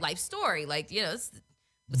 life story. Like, it's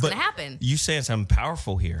going to happen. You saying something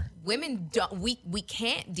powerful here. Women don't. We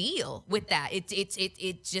can't deal with that.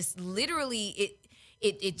 It just literally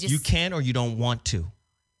it just. You can or you don't want to.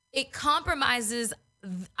 It compromises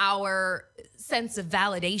our sense of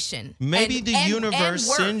validation. Maybe the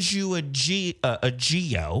universe sends you a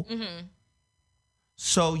geo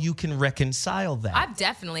so you can reconcile that. I've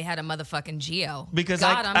definitely had a motherfucking geo. Because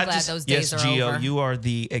I'm glad those days are Geo, over. you are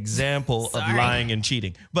the example of lying and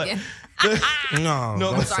cheating. But no,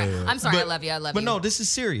 I'm sorry. I love you. But no, this is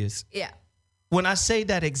serious. Yeah. When I say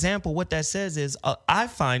that example, what that says is I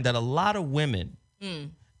find that a lot of women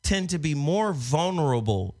tend to be more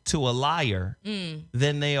vulnerable to a liar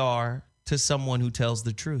than they are to someone who tells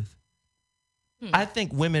the truth. I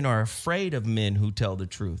think women are afraid of men who tell the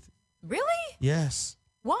truth. Really? Yes.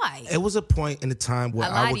 Why? It was a point in the time where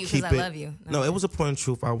I would keep it. I love you. No, it was a point in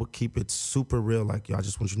truth. I would keep it super real. Like, yo, I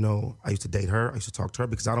just want you to know, I used to date her. I used to talk to her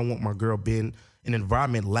because I don't want my girl being in an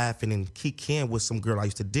environment laughing and kikiing with some girl I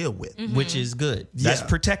used to deal with. Which is good. That's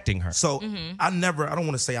protecting her. So I don't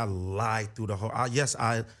want to say I lied through the whole.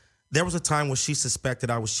 There was a time when she suspected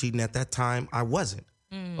I was cheating. At that time, I wasn't.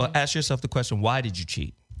 Well, ask yourself the question, why did you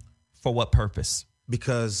cheat? For what purpose?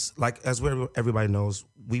 Because, as everybody knows,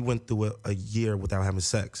 we went through a year without having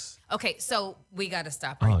sex. Okay, so we got to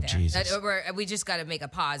stop right there. Jesus. We just got to make a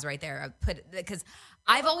pause right there. Because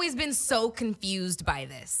I've always been so confused by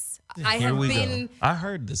this. I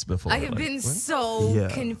heard this before. I have been so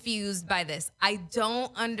confused by this. I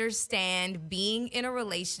don't understand being in a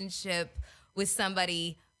relationship with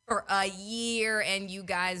somebody for a year and you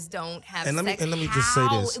guys don't have sex. And let me just say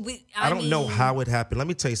this. I don't know how it happened. Let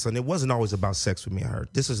me tell you something. It wasn't always about sex with me and her.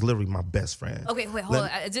 This is literally my best friend. Okay, wait, hold on.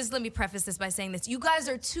 Just let me preface this by saying this. You guys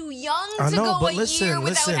are too young to go a year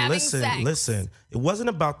without having sex. Listen. It wasn't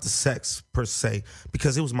about the sex per se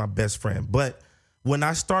because it was my best friend. But when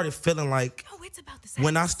I started feeling like... Oh, it's about the sex.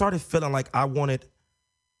 When I started feeling like I wanted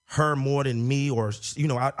her more than me, or,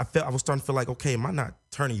 I was starting to feel like, okay, am I not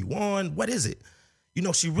turning you on? What is it?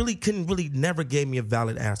 She really never gave me a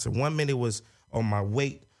valid answer. 1 minute it was on my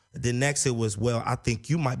weight. The next it was, well, I think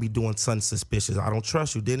you might be doing something suspicious. I don't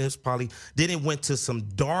trust you. Then it went to some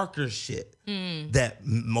darker shit that,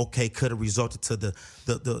 could have resulted to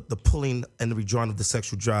the pulling and the withdrawing of the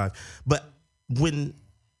sexual drive. But when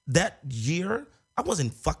that year, I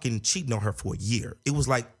wasn't fucking cheating on her for a year. It was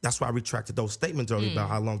like, that's why I retracted those statements earlier about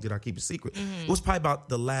how long did I keep it secret. It was probably about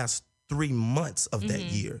the last 3 months of that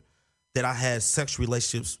year that I had sexual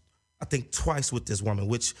relationships, I think twice with this woman,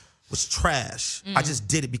 which was trash. I just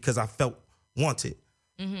did it because I felt wanted.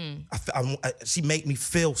 She made me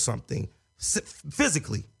feel something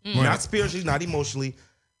physically, not spiritually, not emotionally,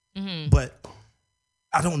 but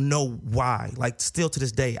I don't know why. Like, still to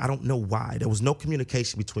this day, I don't know why. There was no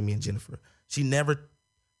communication between me and Jennifer. She never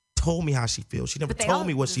told me how she feels. She never told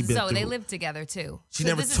me what she been through. So they live together too. She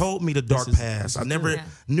never told me the dark past. I never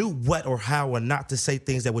knew what or how or not to say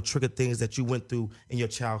things that would trigger things that you went through in your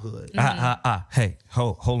childhood. Hey,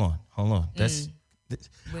 hold on.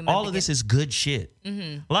 All of this is good shit.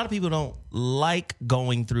 A lot of people don't like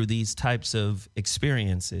going through these types of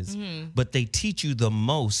experiences, but they teach you the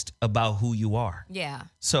most about who you are. Yeah.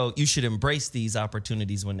 So you should embrace these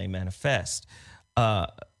opportunities when they manifest.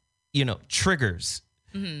 Triggers.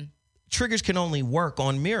 Triggers can only work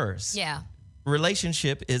on mirrors. Yeah.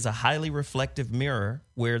 Relationship is a highly reflective mirror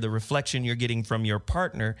where the reflection you're getting from your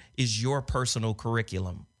partner is your personal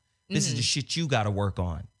curriculum. This is the shit you got to work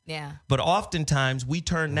on. Yeah. But oftentimes we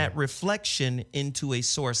turn that reflection into a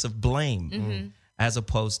source of blame as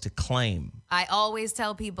opposed to claim. I always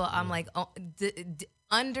tell people, I'm like,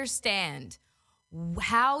 understand,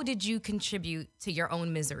 how did you contribute to your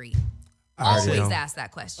own misery? Always ask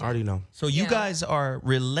that question. I already know. So you guys are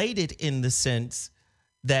related in the sense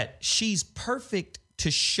that she's perfect to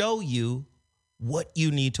show you what you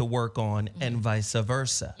need to work on and vice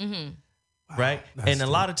versa. Right? And a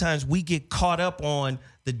lot of times we get caught up on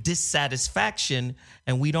the dissatisfaction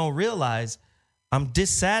and we don't realize I'm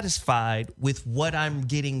dissatisfied with what I'm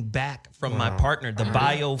getting back from my partner, the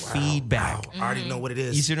biofeedback. Wow. I already know what it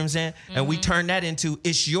is. You see what I'm saying? And we turn that into,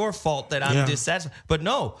 it's your fault that I'm dissatisfied. But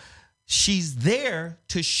no, she's there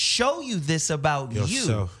to show you this about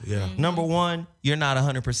yourself. You. Yeah. Number one, you're not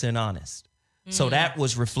 100% honest. So that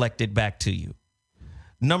was reflected back to you.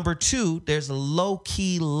 Number two, there's a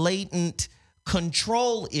low-key, latent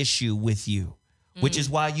control issue with you, which is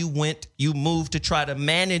why you moved to try to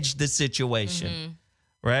manage the situation,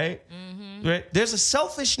 right? Right? There's a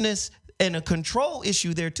selfishness and a control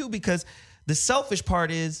issue there too, because the selfish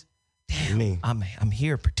part is, damn, I'm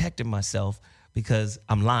here protecting myself because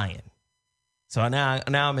I'm lying. So now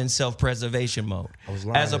I'm in self-preservation mode,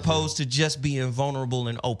 as opposed to just being vulnerable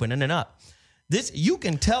and opening it up. You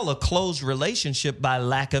can tell a closed relationship by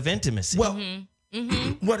lack of intimacy. Well,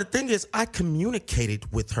 well, the thing is, I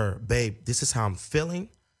communicated with her, babe, this is how I'm feeling.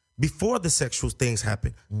 Before the sexual things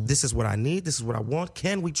happen, this is what I need. This is what I want.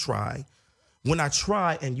 Can we try? When I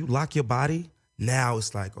try and you lock your body, now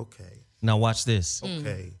it's like, okay. Now watch this.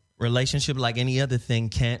 Okay. Relationship, like any other thing,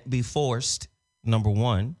 can't be forced, number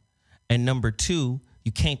one. And number two,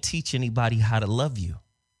 you can't teach anybody how to love you.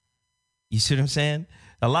 You see what I'm saying?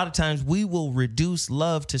 A lot of times we will reduce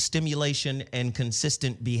love to stimulation and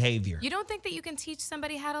consistent behavior. You don't think that you can teach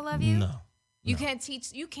somebody how to love you? No. You can't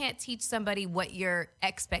teach somebody what your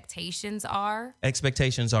expectations are.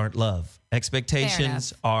 Expectations aren't love.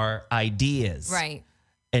 Expectations are ideas. Right.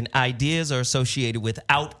 And ideas are associated with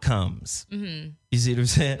outcomes. You see what I'm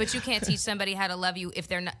saying? But you can't teach somebody how to love you if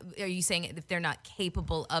they're not, are you saying if they're not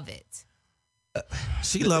capable of it?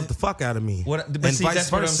 She loved the fuck out of me. But and see, vice that's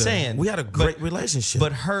versa. what I'm saying. We had a great relationship.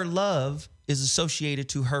 But her love is associated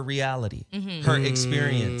to her reality, her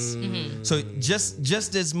experience. So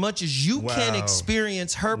just as much as you can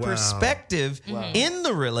experience her perspective in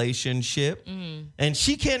the relationship, and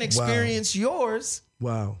she can't experience yours,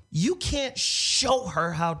 you can't show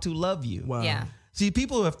her how to love you. Yeah. See,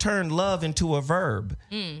 people have turned love into a verb,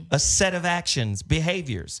 a set of actions,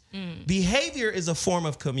 behaviors. Behavior is a form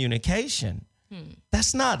of communication.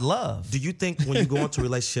 That's not love. Do you think when you go into a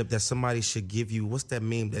relationship that somebody should give you, what's that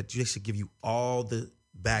meme, that they should give you all the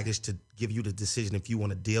baggage to give you the decision if you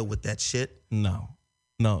want to deal with that shit? No.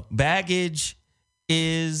 Baggage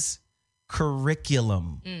is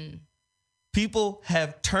curriculum. People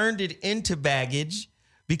have turned it into baggage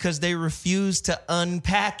because they refuse to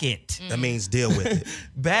unpack it. That means deal with it.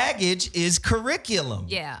 Baggage is curriculum.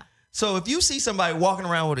 Yeah. So if you see somebody walking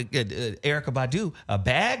around with Erykah Badu, a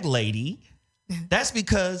bag lady, that's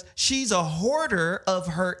because she's a hoarder of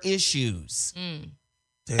her issues.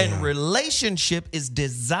 And relationship is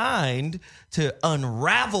designed to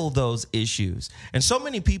unravel those issues. And so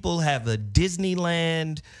many people have a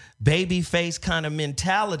Disneyland baby face kind of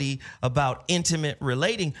mentality about intimate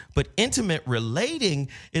relating, but intimate relating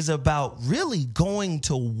is about really going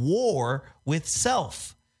to war with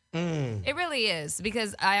self. It really is,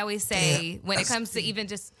 because I always say when it comes to even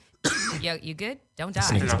just, yo, you good? Don't die.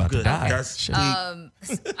 I'm good.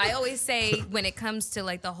 I always say when it comes to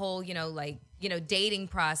like the whole, dating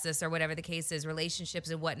process or whatever the case is,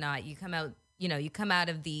 relationships and whatnot, you come out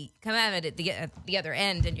at the other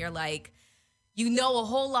end and you're like, you know a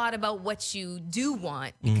whole lot about what you do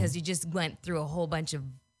want because you just went through a whole bunch of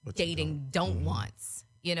dating don't wants.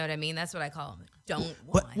 You know what I mean? That's what I call them. Don't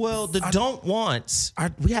wants. Well, the don't wants.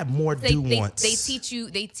 We have more do wants. They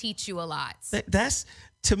teach you a lot. That's,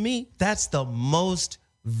 to me, that's the most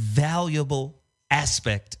valuable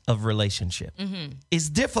aspect of relationship is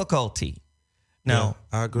difficulty. Now,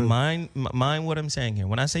 I agree. Mind what I'm saying here.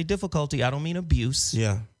 When I say difficulty, I don't mean abuse.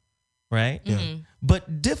 Yeah. Right? Yeah.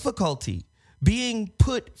 But difficulty, being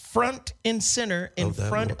put front and center in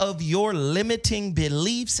front of your limiting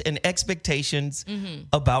beliefs and expectations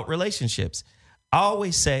about relationships. I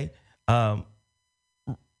always say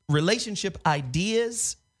relationship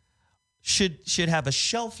ideas should have a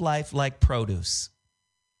shelf life like produce.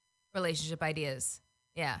 Relationship ideas.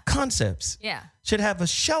 Yeah. Concepts. Yeah. Should have a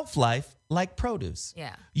shelf life like produce.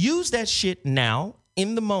 Yeah. Use that shit now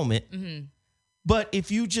in the moment. But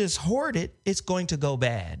if you just hoard it, it's going to go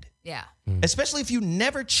bad. Yeah. Especially if you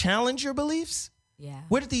never challenge your beliefs. Yeah.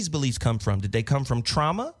 Where did these beliefs come from? Did they come from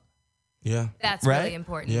trauma? Yeah. That's really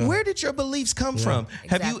important. Yeah. Where did your beliefs come from?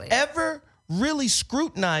 Exactly. Have you ever really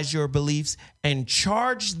scrutinized your beliefs and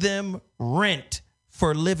charged them rent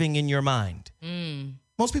for living in your mind?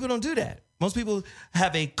 Most people don't do that. Most people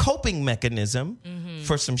have a coping mechanism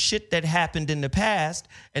for some shit that happened in the past,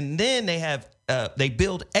 and then they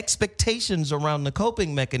build expectations around the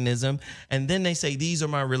coping mechanism, and then they say, these are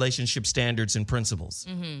my relationship standards and principles.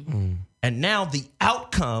 And now the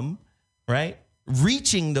outcome, right,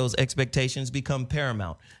 reaching those expectations become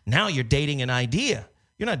paramount. Now you're dating an idea.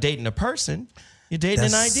 You're not dating a person. You're dating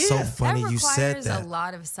an idea. So funny that you said that. requires a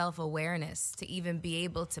lot of self-awareness to even be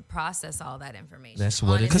able to process all that information. That's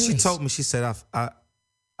what it is. Because she told me, she said,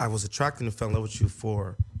 I was attracted and fell in love with you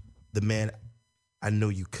for the man I knew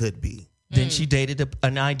you could be. Then she dated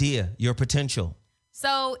an idea, your potential.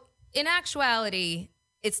 So in actuality,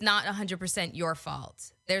 it's not 100% your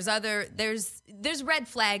fault. There's red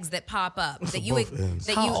flags that pop up that you.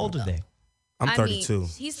 How old are they? I'm 32. Mean,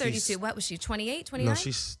 he's 32. What was she? 28, 29? No,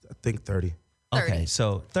 she's I think 30. 30. Okay,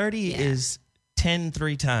 so 30 is 10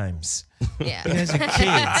 3 times. Yeah. You guys are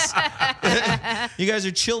kids. You guys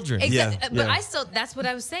are children. Exactly. But I still, that's what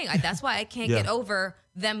I was saying. That's why I can't get over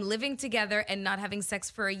them living together and not having sex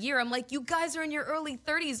for a year. I'm like, you guys are in your early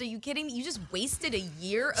 30s. Are you kidding me? You just wasted a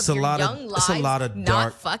year of your young lives. It's a lot of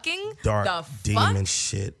not fucking. Dark demon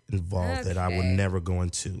shit involved that I would never go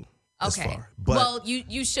into. Okay. Far. But well,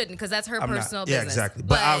 you shouldn't because that's her personal business. Yeah, exactly.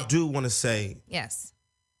 But I do want to say. Yes.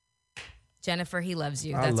 Jennifer, he loves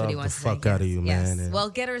you. I That's love what he wants the to say. fuck out of you, man. Yes. Well,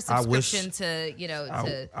 get her a subscription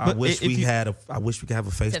to. I wish we could have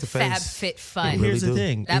a face to face. Fab Fit Fun. Here's the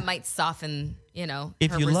thing. That might soften, if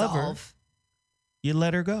her you resolve. love her, you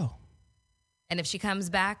let her go. And if she comes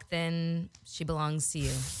back, then she belongs to you.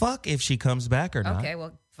 Fuck if she comes back or not. Okay,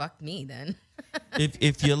 well, fuck me then.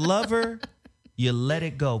 if you love her, you let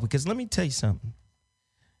it go. Because let me tell you something.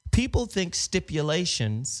 People think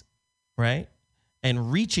stipulations, right?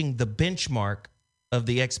 And reaching the benchmark of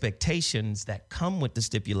the expectations that come with the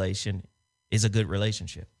stipulation is a good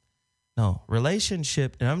relationship. No,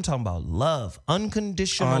 relationship, and I'm talking about love,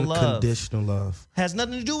 unconditional love, has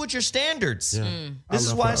nothing to do with your standards. Yeah. This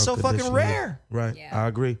is why it's so fucking rare. Right, I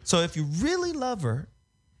agree. So if you really love her,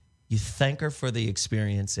 you thank her for the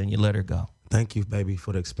experience and you let her go. Thank you, baby,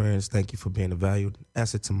 for the experience. Thank you for being a valued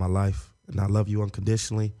asset to my life. And I love you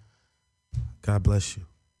unconditionally. God bless you.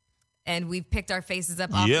 And we've picked our faces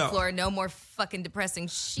up off the floor. No more fucking depressing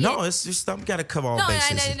shit. No, it's just we got to cover all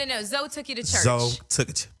bases. No. Zoe took you to church. Zoe took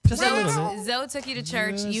it. Zoe took you to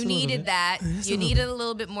church. You needed that. You needed a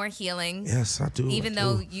little bit more healing. Yes, I do. Even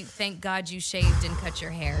though you, thank God you shaved and cut your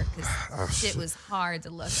hair because shit was hard to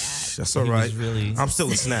look at. That's all right. I'm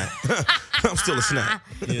still a snack. I'm still a snack.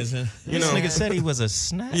 This nigga said he was a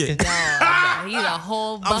snack. Yeah. No, he's a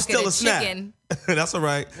whole bucket of chicken. That's all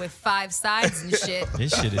right. With 5 sides and shit.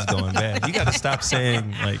 This shit is going bad. You got to stop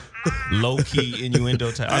saying like low-key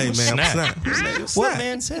innuendo type. Hey, man, snack. I'm a snack. What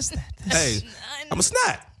man says that? Hey, I'm a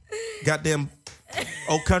snack. Goddamn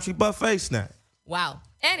old country buffet snack. Wow.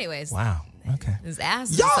 Anyways. Wow. Okay. This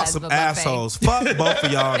ass. Y'all some assholes. Fuck both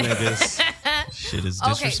of y'all niggas. Shit is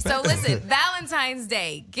disrespectful. Okay, so listen, Valentine's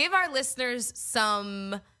Day. Give our listeners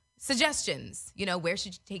some suggestions. Where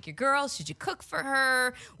should you take your girl? Should you cook for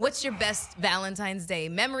her? What's your best Valentine's Day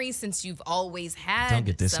memory since you've always had Don't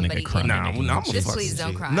get this somebody? Nigga crying. No, just please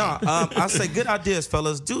don't cry. No, I say good ideas,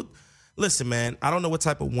 fellas. Dude, listen, man. I don't know what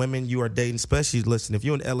type of women you are dating, especially listen. If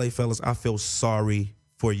you're in LA, fellas, I feel sorry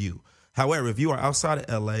for you. However, if you are outside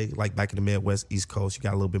of LA, like back in the Midwest, East Coast, you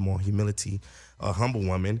got a little bit more humility, a humble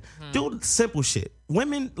woman. Do simple shit.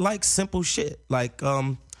 Women like simple shit. Like,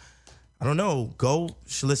 I don't know, go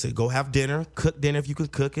have dinner, cook dinner if you can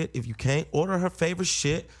cook it. If you can't, order her favorite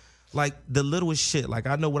shit, like the littlest shit. Like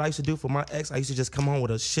I know what I used to do for my ex. I used to just come home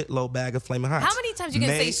with a shitload bag of Flamin' Hots. How many times you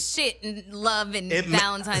gonna say shit and love and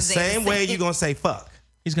Valentine's Day? Same way you gonna say fuck.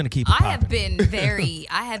 He's gonna keep it popping.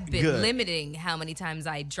 I have been limiting how many times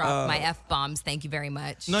I drop my F-bombs. Thank you very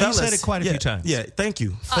much. No, you said it quite a few times. Yeah, thank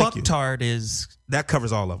you. Fucktard is... That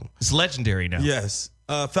covers all of them. It's legendary now. Yes.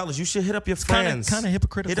 Fellas, you should hit up your friends. Kind of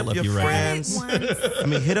hypocritical of you friends.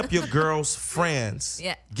 Hit up your girls' friends.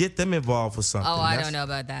 Yeah. Get them involved with something. Oh, I don't know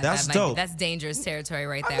about that. That's dope. That's dangerous territory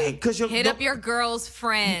right there. Because hit up your girls'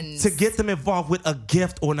 friends. To get them involved with a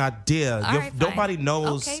gift or an idea. Right, nobody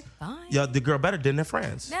knows fine. The girl better than their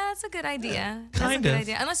friends. Yeah, that's a good idea. Kind of.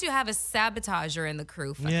 Unless you have a sabotager in the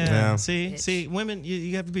crew. Yeah. See, women,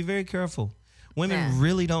 you have to be very careful. Women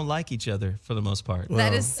really don't like each other for the most part.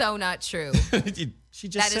 That is so not true. She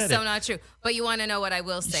just said that is so not true. But you want to know what I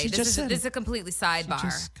will say? This is a completely sidebar. She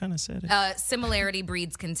just kind of said it. Similarity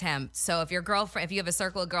breeds contempt. So if you have a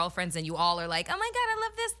circle of girlfriends and you all are like, oh my God, I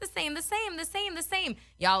love this, the same.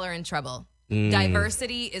 Y'all are in trouble.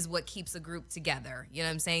 Diversity is what keeps a group together. You know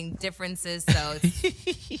what I'm saying? Differences. So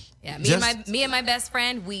me and my best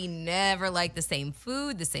friend, we never like the same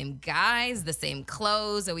food, the same guys, the same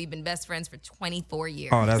clothes. So we've been best friends for 24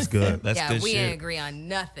 years. Oh, that's good. That's good we shit. ain't agree on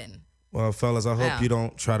nothing. Well, fellas, I hope you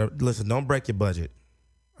don't try to listen. Don't break your budget.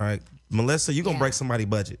 All right, Melyssa, you gonna break somebody's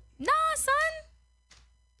budget? Nah,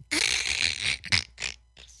 son.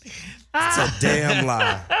 It's a damn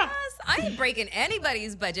lie. I ain't breaking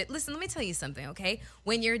anybody's budget. Listen, let me tell you something, okay?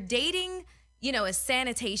 When you're dating, a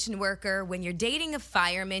sanitation worker, when you're dating a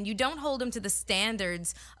fireman, you don't hold them to the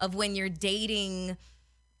standards of when you're dating,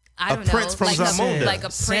 I don't know, prince from Zamunda. like a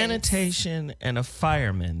prince. Sanitation and a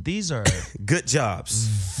fireman. These are good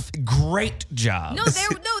jobs. great jobs. No,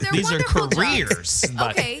 they're These wonderful are careers. jobs.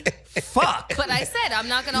 But Okay. fuck. But I said I'm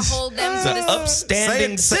not going to hold them to The the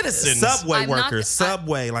upstanding citizens. Subway I'm not- workers.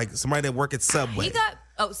 Subway, like somebody that work at Subway. He got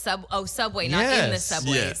Subway, not in the Yes.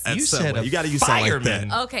 subways. Yeah, at You Subway. said a You got to use something like fireman.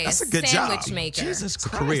 that. Okay, That's a a good sandwich job. maker. Jesus It's a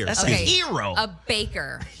Christ, career. That's Okay. a hero. A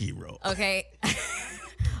baker. Hero. Okay.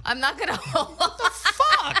 I'm not going to hold.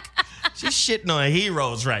 Fuck. She's shitting on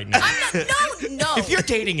heroes right now. No. If you're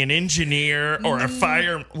dating an engineer or a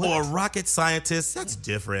fire Or a rocket scientist, that's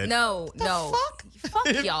different. No.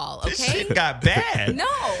 Fuck y'all, This okay? shit got bad. No.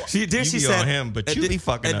 She You be on him, but you be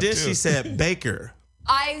fucking and up, then too. she said baker.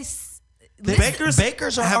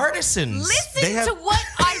 Bakers are artisans. Listen have- to what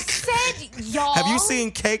I said, y'all. Have you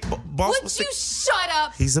seen Cake Boss? Would you shut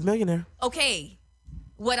up? He's a millionaire. Okay.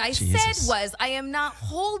 What I Jesus. said was I am not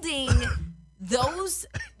holding those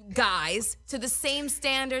guys to the same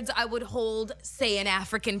standards I would hold, say, an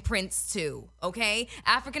African prince to, okay?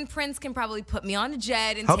 African prince can probably put me on a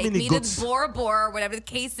jet and How take many me goods- to Bora Bora or whatever the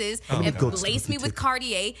case is many and goods lace do me you with take?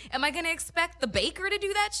 Cartier. Am I going to expect the baker to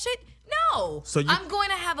do that shit? No. So you- I'm going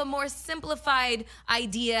to have a more simplified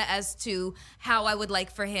idea as to how I would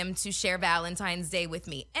like for him to share Valentine's Day with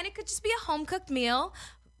me. And it could just be a home-cooked meal,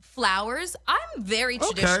 flowers. I'm very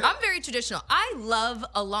traditional. Okay. I'm very traditional. I love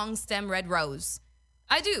a long stem red rose.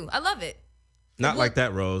 I do. I love it. Not like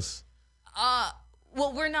that, Rose.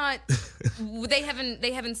 Well, we're not. They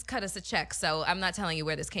haven't cut us a check, so I'm not telling you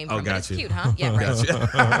where this came from. Oh, but got it's you. cute, huh? Yeah,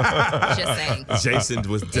 right. Just saying.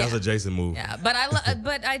 That's a Jason move. Yeah, but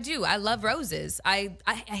I do. I love roses. I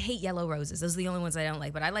hate yellow roses. Those are the only ones I don't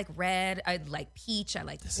like. But I like red. I like peach. I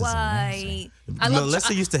like white.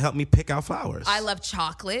 Melissa used to help me pick out flowers. I love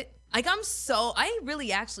chocolate. Like I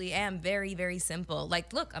really actually am very, very simple.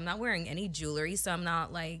 Like, look, I'm not wearing any jewelry, so I'm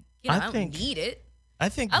not like, I don't need it. I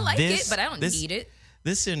think I like this, it, but I don't need it.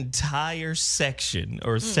 This entire section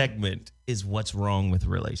or segment is what's wrong with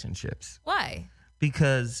relationships. Why?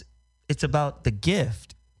 Because it's about the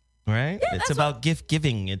gift, right? Yeah, it's that's about gift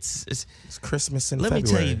giving. It's Christmas in Let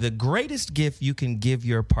February. me tell you, the greatest gift you can give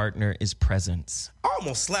your partner is presents. I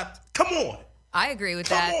almost slapped. Come on. I agree with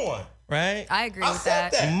Come that. on. Right? I agree with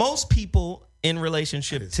said that. Most people in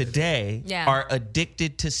relationship today Yeah. are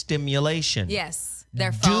addicted to stimulation. Yes.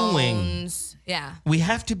 Their Doing. phones. Yeah. We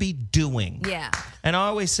have to be doing. Yeah. And I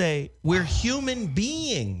always say, we're human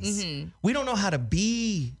beings. Mm-hmm. We don't know how to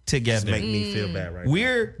be together. Make me feel bad right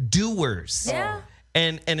We're doers. Yeah.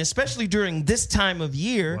 And especially during this time of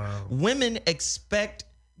year, women expect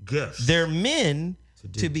now. Gifts. their men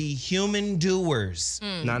to be human doers.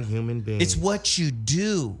 Not human beings. It's what you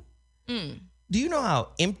do. Do you know how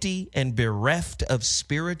empty and bereft of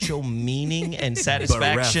spiritual meaning and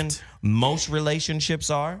satisfaction Bereft. most relationships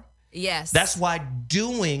are? Yes. That's why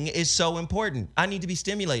doing is so important. I need to be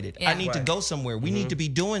stimulated. Yeah. I need to go somewhere. We need to be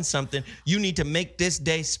doing something. You need to make this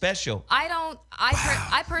day special. I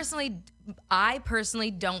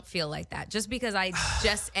personally don't feel like that. Just because I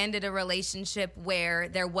just ended a relationship where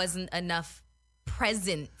there wasn't enough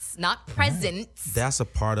presence, not presents. That's a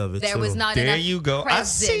part of it, There too. was not There enough you go. I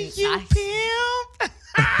see presence. you, pimp.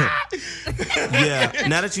 Yeah.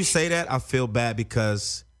 Now that you say that, I feel bad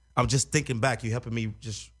because I'm just thinking back. You're helping me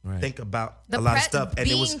just think about The a lot of stuff. And it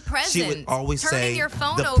being was present. she would always Turning say your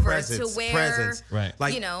phone the over presence, to where, presence. Right.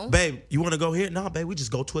 Like, you know. babe, you want to go here? No, babe, we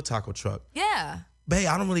just go to a taco truck. Yeah. Babe,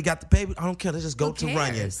 I don't really got the baby. I don't care. Let's just go Who to cares?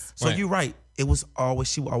 Runyon. So Right. you're right. It was always,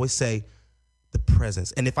 she would always say the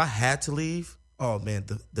presence. And if I had to leave, oh man,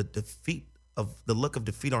 the defeat of the look of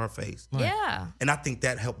defeat on her face. Yeah. And I think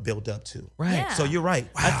that helped build up too. Right. Yeah. So you're right.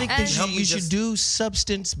 I think And- that Help me you should just- do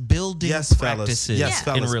substance building Yes, fellas. practices Yes, in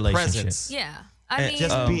fellas. relationships. Presence. Yeah. I mean,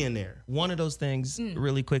 Just being there. One of those things,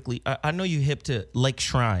 really quickly. I know you hip to Lake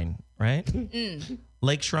Shrine, right?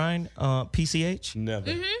 Lake Shrine, PCH.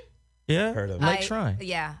 Never. Yeah, Heard of it. Lake Shrine.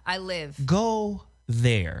 Yeah, I live. Go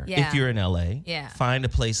there Yeah. if you're in LA. Yeah. Find a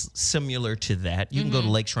place similar to that. You can go to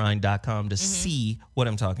lakeshrine.com to see what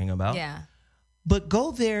I'm talking about. Yeah. But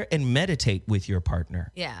go there and meditate with your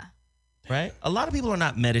partner, Yeah. right? A lot of people are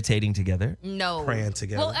not meditating together. No. Praying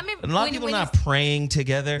together. Well, I mean, A lot of people are not praying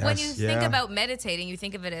together. when you Yes, think yeah. about meditating, you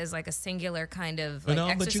think of it as like a singular kind of like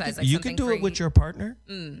but exercise. you can do it with your partner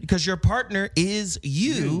because your partner is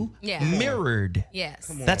you Yeah. mirrored. Yes.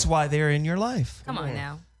 That's why they're in your life. Come on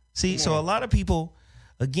now. See, so a lot of people,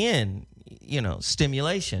 again,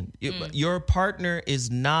 stimulation. Your partner is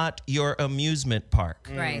not your amusement park.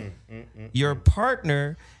 Right. Your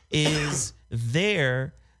partner is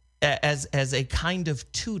there as a kind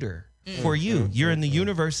of tutor for you. You're in the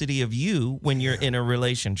university of you when you're in a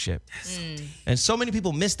relationship. And so many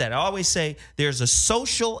people miss that. I always say there's a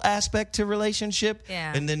social aspect to relationship,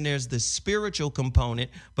 and then there's the spiritual component.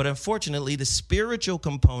 But unfortunately, the spiritual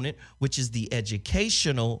component, which is the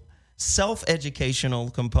educational, self-educational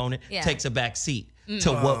component, takes a back seat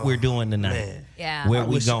to what we're doing tonight. Man. Yeah. Where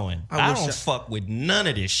we going? I don't fuck with none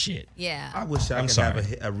of this shit. Yeah. I wish I could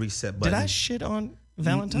have a reset button. Did I shit on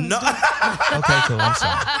Valentine? No. Okay, cool. I'm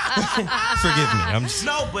sorry. Forgive me.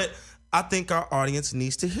 No, but I think our audience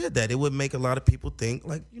needs to hear that. It would make a lot of people think,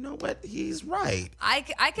 like, you know what? He's right. I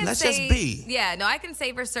can Let's say, just be. Yeah, no, I can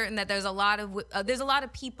say for certain that there's a lot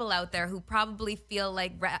of people out there who probably feel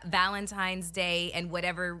like Valentine's Day and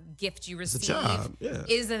whatever gift you receive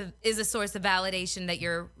is a source of validation that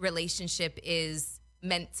your relationship is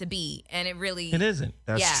meant to be, and it isn't.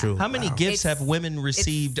 That's true. How many gifts have women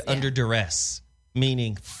received under duress?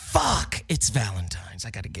 Meaning, fuck, it's Valentine's. I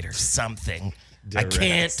got to get her something. I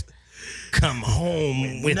can't come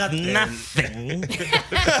home with nothing.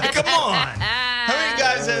 Come on. How many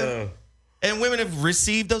guys and women have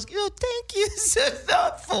received those? Thank you. So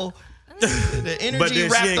thoughtful. The energy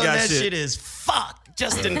wrapped on that shit is fuck,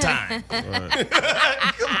 just in time.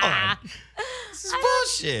 Come on. This is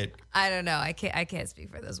bullshit. I don't know. I can't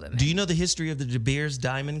speak for those women. Do you know the history of the De Beers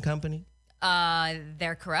Diamond Company?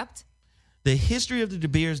 They're corrupt. The history of the De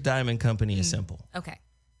Beers Diamond Company is simple. Okay.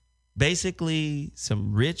 Basically,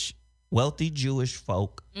 some rich, wealthy Jewish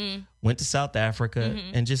folk went to South Africa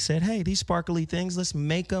and just said, hey, these sparkly things, let's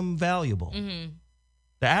make them valuable.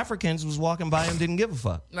 The Africans was walking by and didn't give a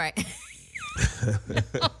fuck. Right.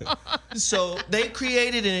 So they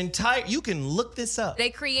created an entire, you can look this up. They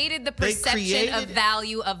created the perception of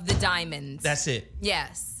value of the diamonds. That's it.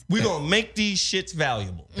 Yes. We're going to make these shits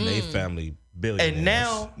valuable. And they family billionaires. And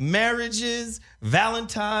now marriages,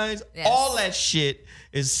 Valentines, all that shit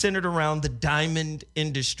is centered around the diamond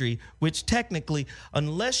industry, which technically,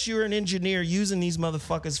 unless you're an engineer using these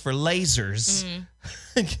motherfuckers for lasers,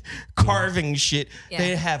 carving shit,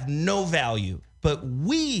 they have no value. But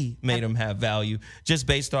we made them have value just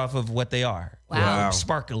based off of what they are. Wow.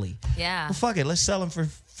 Sparkly. Yeah. Well, fuck it. Let's sell them for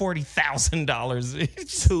 $40,000.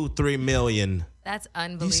 $2-3 million. That's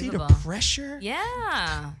unbelievable. You see the pressure?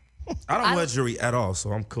 Yeah. I don't wear jewelry at all,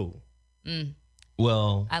 so I'm cool.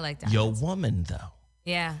 Well, I like that. Your woman, though.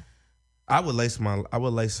 Yeah. I would lace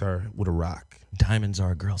her with a rock. Diamonds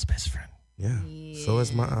are a girl's best friend. Yeah. So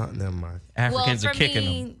is my aunt. Never mind. Africans are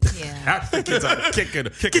kicking them. Yeah. Africans are kicking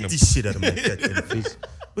them. Get this shit out of my goddamn face.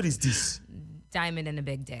 What is this? Diamond and a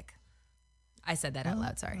big dick. I said that out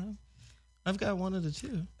loud. Sorry. I've got one of the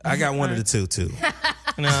two. I got one of the two too.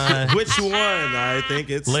 Which one? I think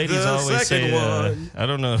it's ladies the always second say, one. I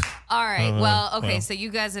don't know. All right. Well, okay. So you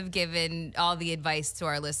guys have given all the advice to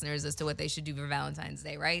our listeners as to what they should do for Valentine's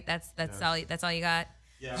Day, right? That's all you got.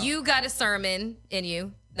 Yeah. You got a sermon in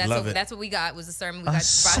you. That's what we got. Was a sermon we got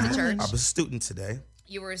brought to church. I was a student today.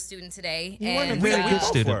 You were a student today. You weren't a very good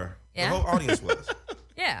student. The whole audience was.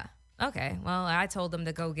 Yeah. Okay. Well, I told them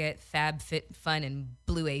to go get Fab Fit Fun and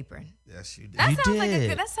Blue Apron. Yes, you did.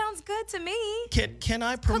 That sounds good to me. Can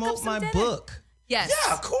I promote my book? Yes.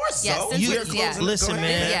 Yeah, of course. Yes, so. Listen,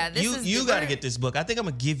 man. Yeah, you got to get this book. I think I'm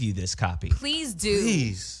gonna give you this copy. Please do.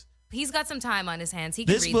 Please. He's got some time on his hands. He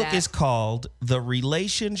can read that. This book is called The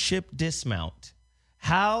Relationship Dismount: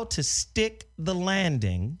 How to Stick the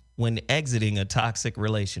Landing When Exiting a Toxic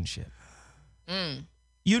Relationship.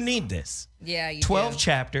 You need this. Yeah, you 12 do.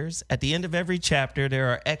 chapters. At the end of every chapter, there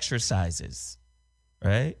are exercises,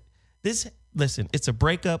 right? Listen, it's a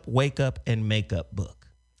breakup, wake up, and makeup book.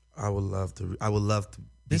 I would love to.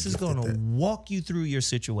 This is going to walk you through your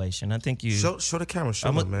situation. I think you... Show the camera.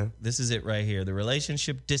 Show me, man. This is it right here. The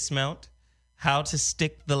Relationship Dismount: How to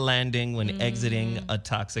Stick the Landing When Exiting a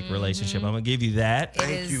Toxic Relationship. I'm going to give you that.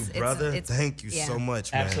 Thank you, brother. Thank you so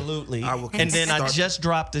much, man. Absolutely. And then I just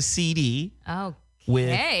dropped a CD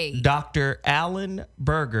with Dr. Alan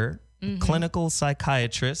Berger, clinical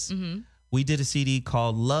psychiatrist. We did a CD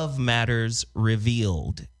called Love Matters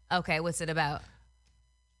Revealed. Okay, what's it about?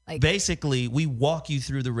 Basically, we walk you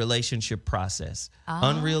through the relationship process.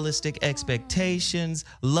 Unrealistic expectations,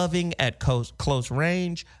 loving at close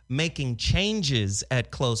range, making changes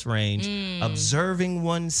at close range, observing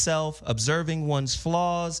oneself, observing one's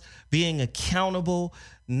flaws, being accountable,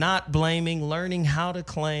 not blaming, learning how to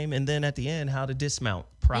claim, and then at the end, how to dismount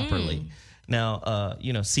properly. Now,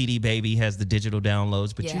 CD Baby has the digital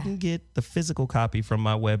downloads, but you can get the physical copy from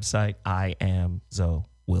my website, IamZoe.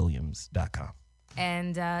 ZoeWilliams.com.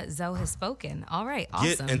 And Zoe has spoken. All right,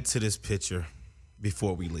 awesome. Get into this picture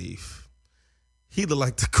before we leave. He look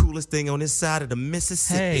like the coolest thing on this side of the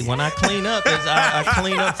Mississippi. Hey, when I clean up, I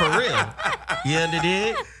clean up for real. You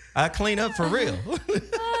understand? I clean up for real.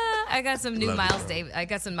 I got some new Miles Davis. I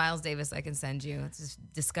got some Miles Davis I can send you. I just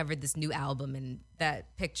discovered this new album, and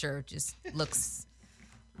that picture just looks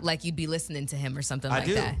like you'd be listening to him or something like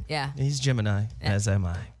that. Yeah. He's Gemini, as am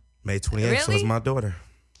I. May 28th, so is my daughter.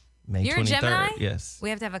 May You're 23rd. a Gemini? Yes. We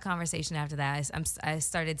have to have a conversation after that. I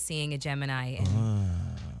started seeing a Gemini. And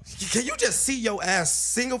Can you just see your ass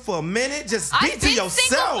single for a minute? Just be to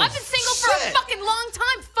yourself. I've been single for a fucking long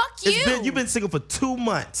time. Fuck you. You've been single for 2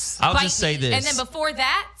 months. I'll just say this. And then before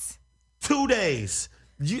that? 2 days.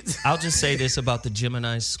 I'll just say this about the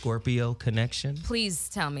Gemini-Scorpio connection. Please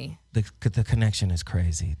tell me. The connection is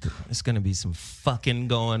crazy. It's going to be some fucking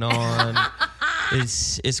going on.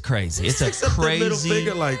 It's crazy. It's a crazy middle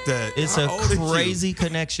finger like that. It's a crazy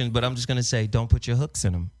connection, but I'm just going to say, don't put your hooks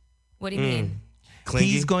in them. What do you mean? Clingy?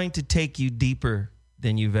 He's going to take you deeper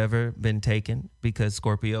than you've ever been taken because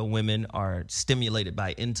Scorpio women are stimulated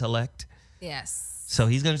by intellect. Yes. So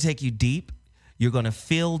he's going to take you deep. You're going to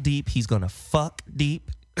feel deep. He's going to fuck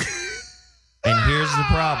deep. And here's the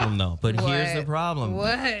problem, though. But here's the problem.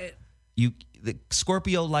 What? The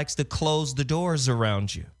Scorpio likes to close the doors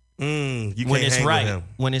around you. You can't When it's hang right. with him.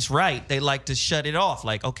 When it's right, they like to shut it off.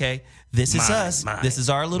 Like, okay, this is us. This is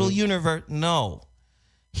our little universe. No.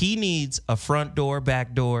 He needs a front door,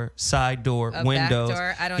 back door, side door, windows. Back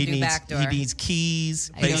door? I don't do back door. He needs keys.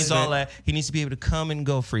 He needs all that. He needs to be able to come and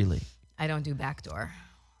go freely. I don't do back door.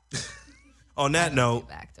 On that note,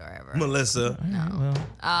 Back door ever. Melyssa.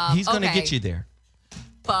 Well, he's going to get you there.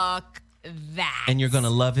 Fuck that. And you're going to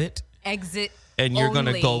love it. Exit And you're going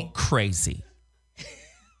to only. go crazy.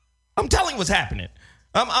 I'm telling you what's happening.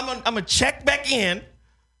 I'm going to check back in.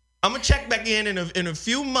 I'm going to check back in a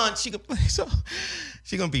few months. She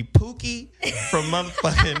going to be Pookie from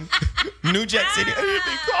motherfucking New Jack City. They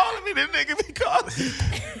be calling me. This nigga be calling me.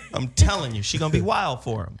 I'm telling you, she going to be wild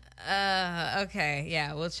for him. Okay.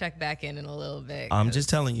 Yeah, we'll check back in a little bit. I'm just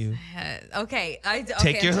telling you. Okay.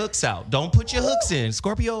 Take your hooks out. Don't put your hooks in.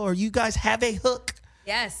 Scorpio, or you guys have a hook.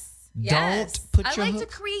 Yes. Don't put your I like hook.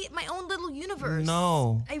 to create my own little universe.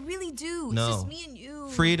 No. I really do. No. It's just me and you.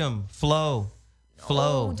 Freedom. Flow.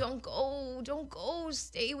 Oh, don't go. Don't go.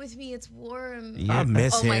 Stay with me. It's warm. Yeah. I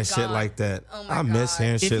miss Oh my hearing shit God. like that. Oh my I miss God.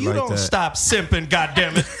 hearing If shit you like don't that. stop simping,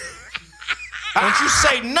 goddammit. Don't you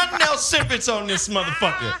say nothing else simping on this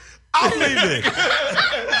motherfucker. I'm leaving.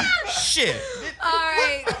 Shit. All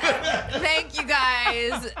right. Thank you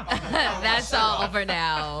guys. That's all for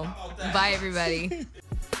now. Bye, everybody.